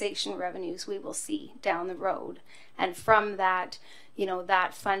taxation revenues we will see down the road. And from that,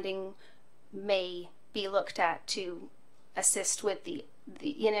 that funding may be looked at to assist with the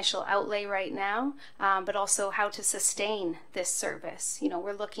initial outlay right now, but also how to sustain this service.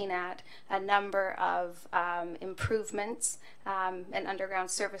 We're looking at a number of improvements and underground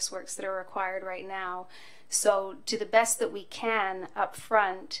service works that are required right now. So to the best that we can up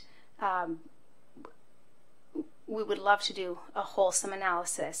front, we would love to do a wholesome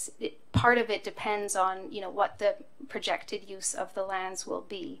analysis. Part of it depends on, what the projected use of the lands will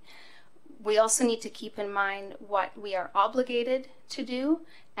be. We also need to keep in mind what we are obligated to do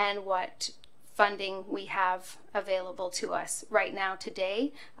and what funding we have available to us right now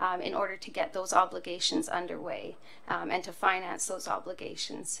today in order to get those obligations underway and to finance those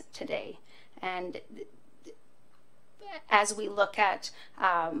obligations today. And as we look at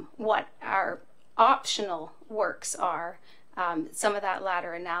what our optional works are, some of that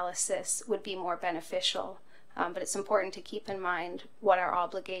latter analysis would be more beneficial. But it's important to keep in mind what our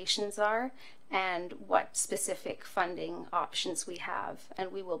obligations are and what specific funding options we have.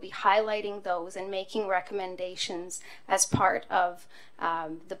 And we will be highlighting those and making recommendations as part of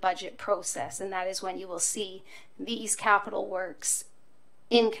the budget process. And that is when you will see these capital works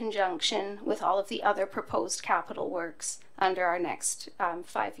in conjunction with all of the other proposed capital works under our next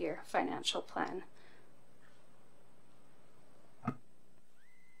 5-year financial plan.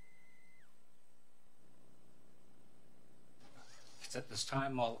 At this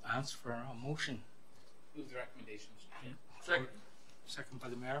time, I'll ask for a motion. Move the recommendations. Yeah. Second. Second by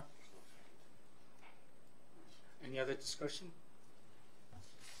the mayor. Any other discussion?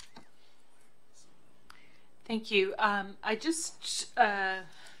 Thank you. I just I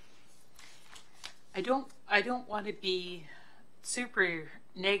don't want to be super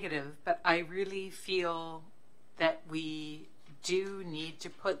negative, but I really feel that we do need to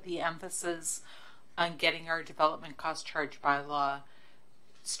put the emphasis on getting our development cost charge bylaw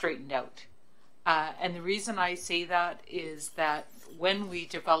straightened out. And the reason I say that is that when we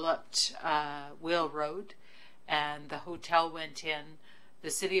developed Whale Road and the hotel went in,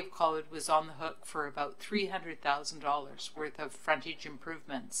 the City of Colwood was on the hook for about $300,000 worth of frontage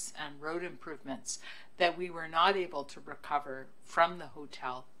improvements and road improvements that we were not able to recover from the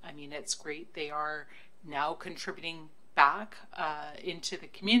hotel. I mean, it's great. They are now contributing back into the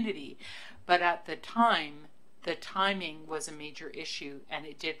community. But at the time, the timing was a major issue, and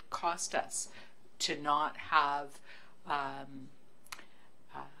it did cost us to not have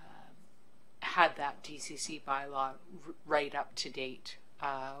had that DCC bylaw right up to date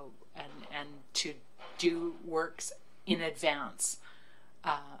and to do works in advance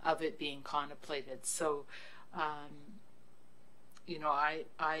of it being contemplated. So,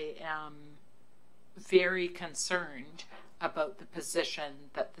 I am very concerned about the position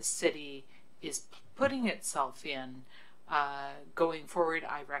that the city is putting itself in going forward.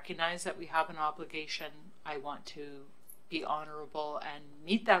 I recognize that we have an obligation. I want to be honorable and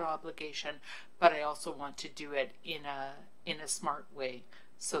meet that obligation, but I also want to do it in a smart way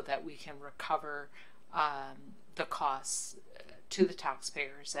so that we can recover the costs to the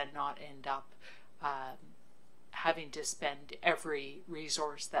taxpayers and not end up having to spend every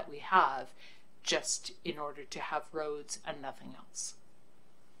resource that we have just in order to have roads and nothing else.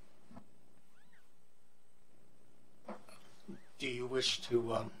 Do you wish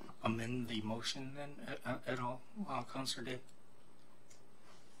to amend the motion then at all, Councillor Day?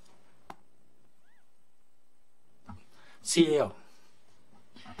 CEO.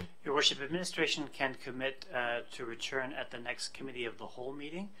 Your Worship, administration can commit to return at the next Committee of the Whole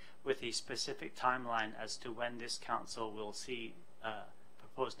meeting with a specific timeline as to when this council will see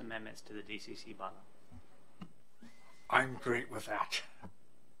proposed amendments to the DCC bylaw. I'm great with that.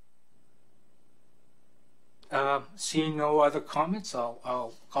 Seeing no other comments,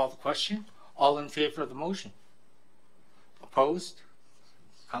 I'll call the question. All in favor of the motion? Opposed?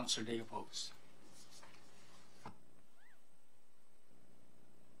 Councillor Day opposed.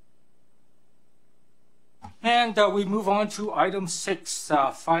 And we move on to item 6,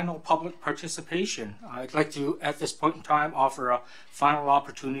 final public participation. I'd like to, at this point in time, offer a final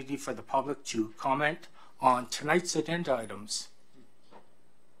opportunity for the public to comment on tonight's agenda items.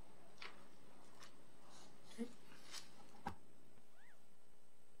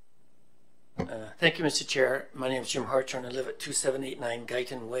 Thank you, Mr. Chair. My name is Jim Hartshorn. I live at 2789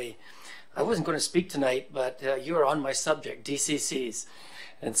 Guyton Way. I wasn't going to speak tonight, but you are on my subject, DCCs.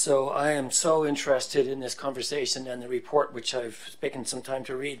 And so I am so interested in this conversation and the report, which I've taken some time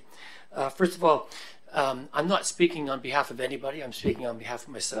to read. First of all, I'm not speaking on behalf of anybody. I'm speaking on behalf of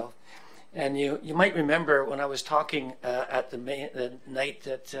myself. And you might remember when I was talking at the night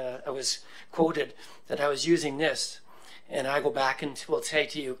that I was quoted that I was using this. And I go back and will say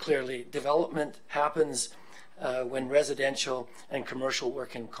to you clearly, development happens when residential and commercial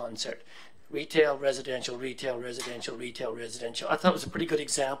work in concert. Retail, residential, retail, residential, retail, residential. I thought it was a pretty good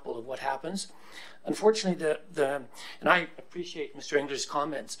example of what happens. Unfortunately, and I appreciate Mr. Engler's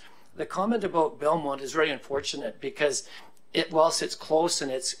comments. The comment about Belmont is very unfortunate because whilst it's close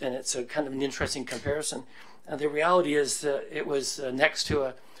and it's a kind of an interesting comparison, the reality is it was next to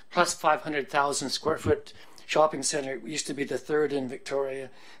a plus 500,000 square foot shopping center. It used to be the third in Victoria.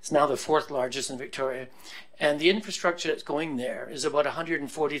 It's now the fourth largest in Victoria. And the infrastructure that's going there is about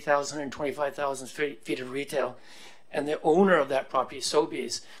 140,000, 125,000 feet of retail. And the owner of that property,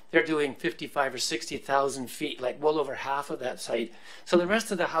 Sobeys, they're doing 55 or 60,000 feet, like well over half of that site. So the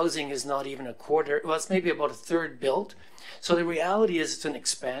rest of the housing is not even a quarter. Well, it's maybe about a third built. So the reality is it's an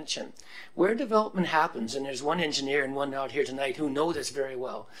expansion. Where development happens, and there's one engineer and one out here tonight who know this very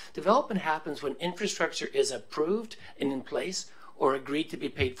well, development happens when infrastructure is approved and in place or agreed to be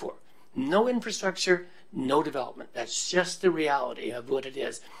paid for. No infrastructure, no development. That's just the reality of what it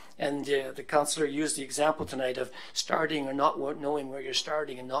is. And the councillor used the example tonight of starting or not knowing where you're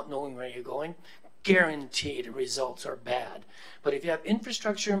starting and not knowing where you're going. Guaranteed results are bad. But if you have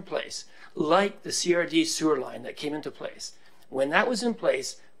infrastructure in place, like the CRD sewer line that came into place, when that was in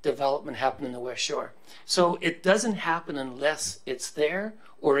place, development happened in the West Shore. So it doesn't happen unless it's there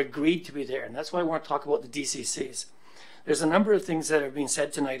or agreed to be there. And that's why I want to talk about the DCCs. There's a number of things that are being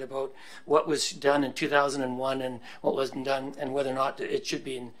said tonight about what was done in 2001 and what wasn't done, and whether or not it should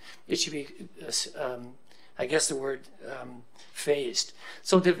be I guess the word phased.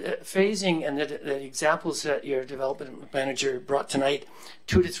 So the phasing and the examples that your development manager brought tonight,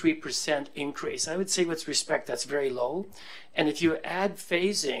 2 to 3% increase. I would say with respect, that's very low. And if you add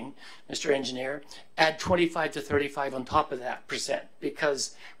phasing, Mr. Engineer, add 25 to 35 on top of that percent,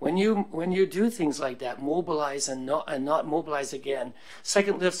 because when you do things like that, mobilize and not mobilize again,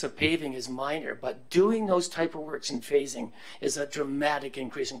 second lifts of paving is minor, but doing those type of works in phasing is a dramatic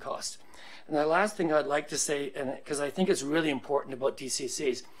increase in cost. And the last thing I'd like to say, because I think it's really important about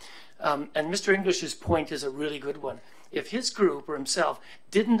DCCs, and Mr. English's point is a really good one. If his group or himself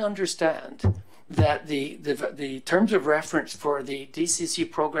didn't understand that the terms of reference for the DCC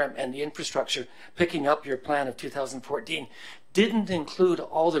program and the infrastructure, picking up your plan of 2014, didn't include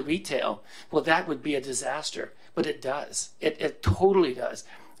all the retail, well, that would be a disaster. But it does. It totally does.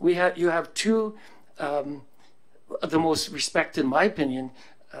 You have two of the most respected, in my opinion,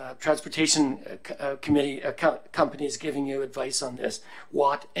 transportation committee companies giving you advice on this,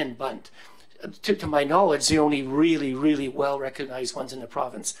 Watt and Bunt. To my knowledge, the only really, really well-recognized ones in the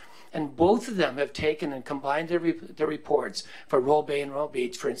province. And both of them have taken and combined their reports for Royal Bay and Royal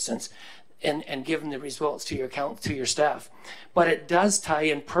Beach, for instance, and given the results to your staff. But it does tie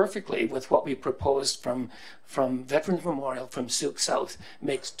in perfectly with what we proposed from Veterans Memorial, from Souk South. It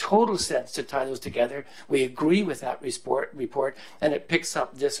makes total sense to tie those together. We agree with that report, and it picks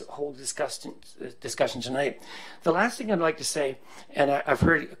up this whole discussion tonight. The last thing I'd like to say, and I've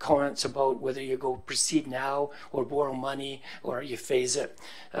heard comments about whether you go proceed now or borrow money or you phase it.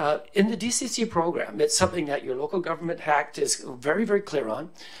 In the DCC program, it's something that your local government act is very, very clear on.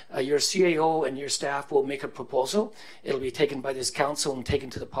 Your CAO and your staff will make a proposal. It'll be taken by this council and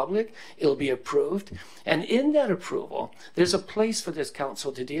taken to the public. It'll be approved. And in that approval, there's a place for this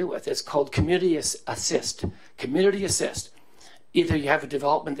council to deal with. It's called community assist. Community assist. Either you have a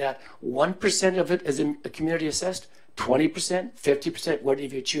development that 1% of it is a community assist, 20%, 50%,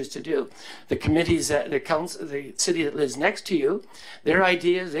 whatever you choose to do. The committees, the city that lives next to you, their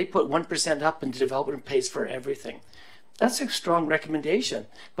idea is they put 1% up and the development pays for everything. That's a strong recommendation.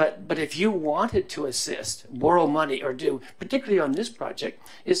 But if you wanted to assist, borrow money, or do, particularly on this project,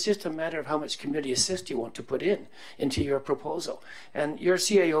 it's just a matter of how much community assist you want to put into your proposal. And your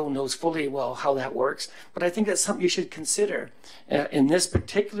CAO knows fully well how that works. But I think that's something you should consider. In this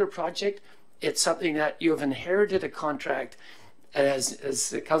particular project, it's something that you have inherited a contract,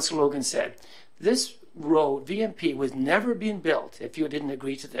 as Councillor Logan said. This road, VMP, was never being built if you didn't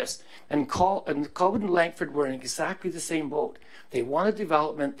agree to this. And Colwood and Langford were in exactly the same boat. They wanted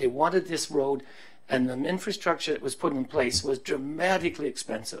development, they wanted this road, and the infrastructure that was put in place was dramatically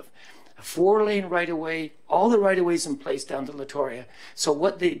expensive. A 4-lane right-of-way, all the right-of-ways in place down to Latoria. So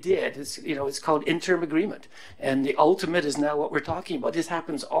what they did is, it's called interim agreement. And the ultimate is now what we're talking about. This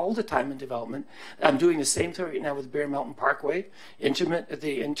happens all the time in development. I'm doing the same thing right now with Bear Mountain Parkway.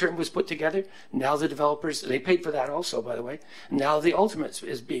 The interim was put together. Now the developers, they paid for that also, by the way. Now the ultimate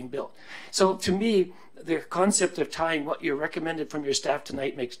is being built. So to me, the concept of tying what you recommended from your staff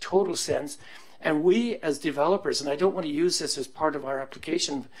tonight makes total sense. And we as developers, and I don't want to use this as part of our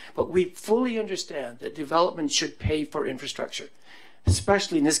application, but we fully understand that development should pay for infrastructure,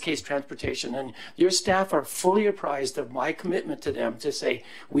 especially in this case, transportation. And your staff are fully apprised of my commitment to them to say,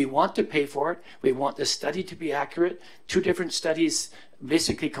 we want to pay for it. We want the study to be accurate. 2 different studies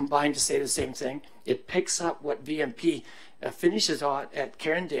basically combined to say the same thing. It picks up what VMP finishes on at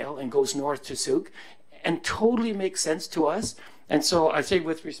Carindale and goes north to Souk. and totally makes sense to us. And so I say,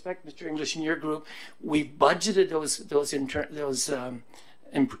 with respect, Mr. English, and your group, we budgeted those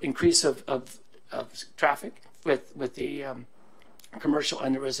increase of traffic with the commercial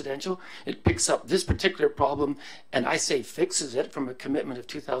and the residential. It picks up this particular problem, and I say fixes it from a commitment of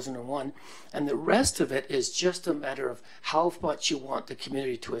 2001. And the rest of it is just a matter of how much you want the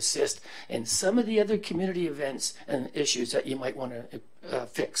community to assist in some of the other community events and issues that you might want to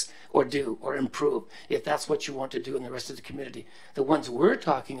fix or do or improve, if that's what you want to do in the rest of the community. The ones we're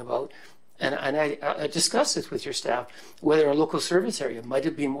talking about, and I discussed this with your staff, whether a local service area might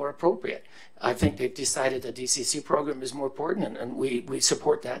have been more appropriate. I think they've decided the DCC program is more important, and we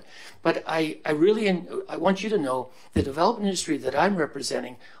support that. But I want you to know the development industry that I'm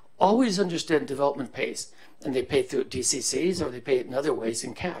representing always understand development pays, and they pay through DCCs or they pay it in other ways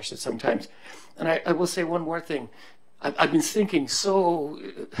in cash sometimes. And I will say one more thing. I've been thinking so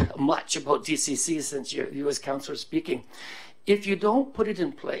much about DCCs since you as councillor speaking. If you don't put it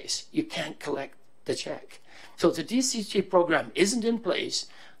in place, you can't collect the check. So if the DCC program isn't in place,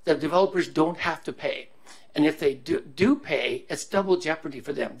 the developers don't have to pay. And if they do pay, it's double jeopardy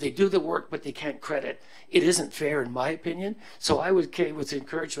for them. They do the work, but they can't credit. It isn't fair, in my opinion. So I would, with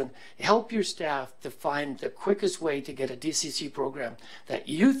encouragement, help your staff to find the quickest way to get a DCC program that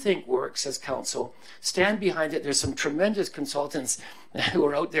you think works as council. Stand behind it. There's some tremendous consultants who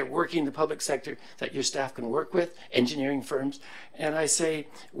are out there working in the public sector that your staff can work with, engineering firms. And I say,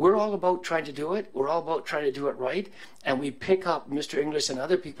 we're all about trying to do it. We're all about trying to do it right. And we pick up Mr. English and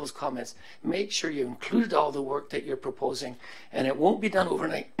other people's comments. Make sure you include all the work that you're proposing. And it won't be done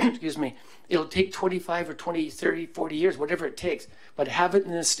overnight. Excuse me. It'll take 25 or 20, 30, 40 years, whatever it takes. But have it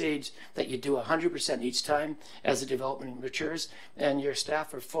in a stage that you do 100% each time as the development matures. And your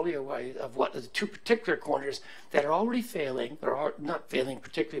staff are fully aware of what the two particular corners that are already failing, or are not failing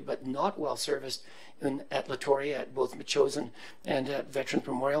particularly, but not well serviced at Latoria, at both Machosen and at Veterans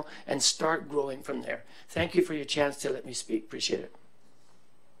Memorial, and start growing from there. Thank you for your chance to let me speak. Appreciate it.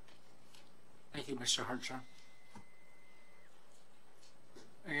 Thank you, Mr. Hartshorn.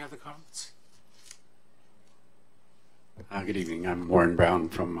 Any other comments? Good evening. I'm Warren Brown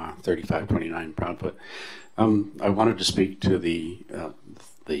from 3529 Proudfoot. I wanted to speak to the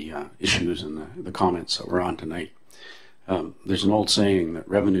issues and the comments that we're on tonight. There's an old saying that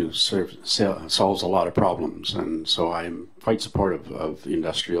revenue solves a lot of problems, and so I'm quite supportive of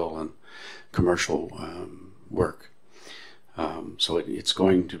industrial and commercial work. So it's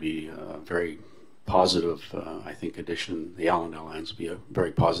going to be a very positive, I think, addition. The Allandale lands will be a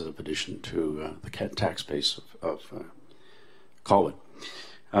very positive addition to the tax base of Colwood.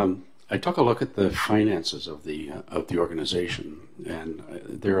 I took a look at the finances of the organization, and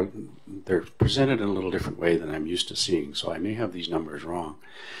they're presented in a little different way than I'm used to seeing. So I may have these numbers wrong.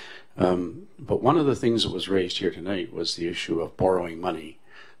 But one of the things that was raised here tonight was the issue of borrowing money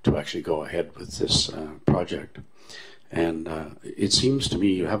to actually go ahead with this project. And it seems to me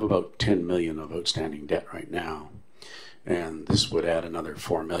you have about 10 million of outstanding debt right now, and this would add another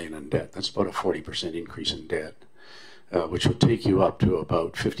 4 million in debt. That's about a 40% increase in debt. Which would take you up to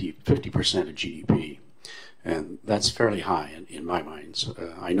about 50% of GDP. And that's fairly high in my mind.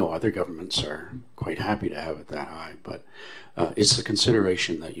 I know other governments are quite happy to have it that high, but it's a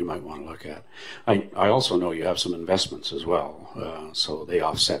consideration that you might want to look at. I also know you have some investments as well, so they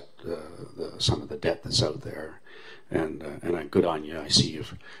offset some of the debt that's out there. And I'm good on you. I see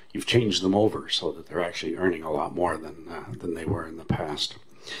you've changed them over so that they're actually earning a lot more than they were in the past.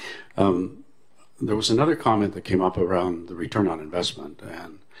 There was another comment that came up around the return on investment,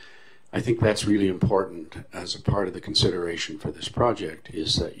 and I think that's really important as a part of the consideration for this project,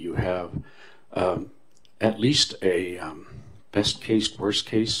 is that you have at least a best case, worst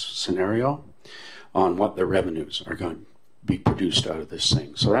case scenario on what the revenues are going to be produced out of this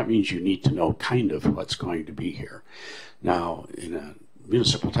thing. So that means you need to know kind of what's going to be here. Now, in a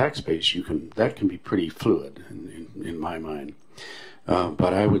municipal tax base, that can be pretty fluid in my mind.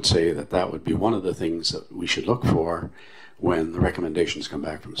 But I would say that would be one of the things that we should look for when the recommendations come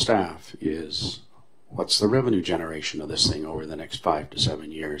back from staff, is what's the revenue generation of this thing over the next 5 to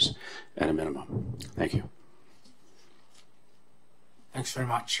 7 years at a minimum. Thank you. Thanks very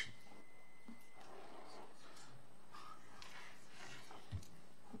much.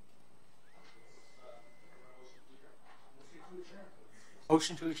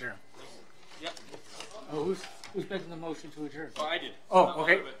 Motion to adjourn. Yep. Oh, who's making the motion to adjourn? Oh, I did. Oh,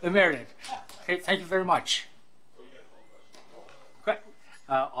 okay. The mayor did. Okay, thank you very much. Okay.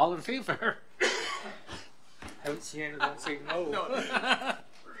 All in favor? I haven't seen anyone say no.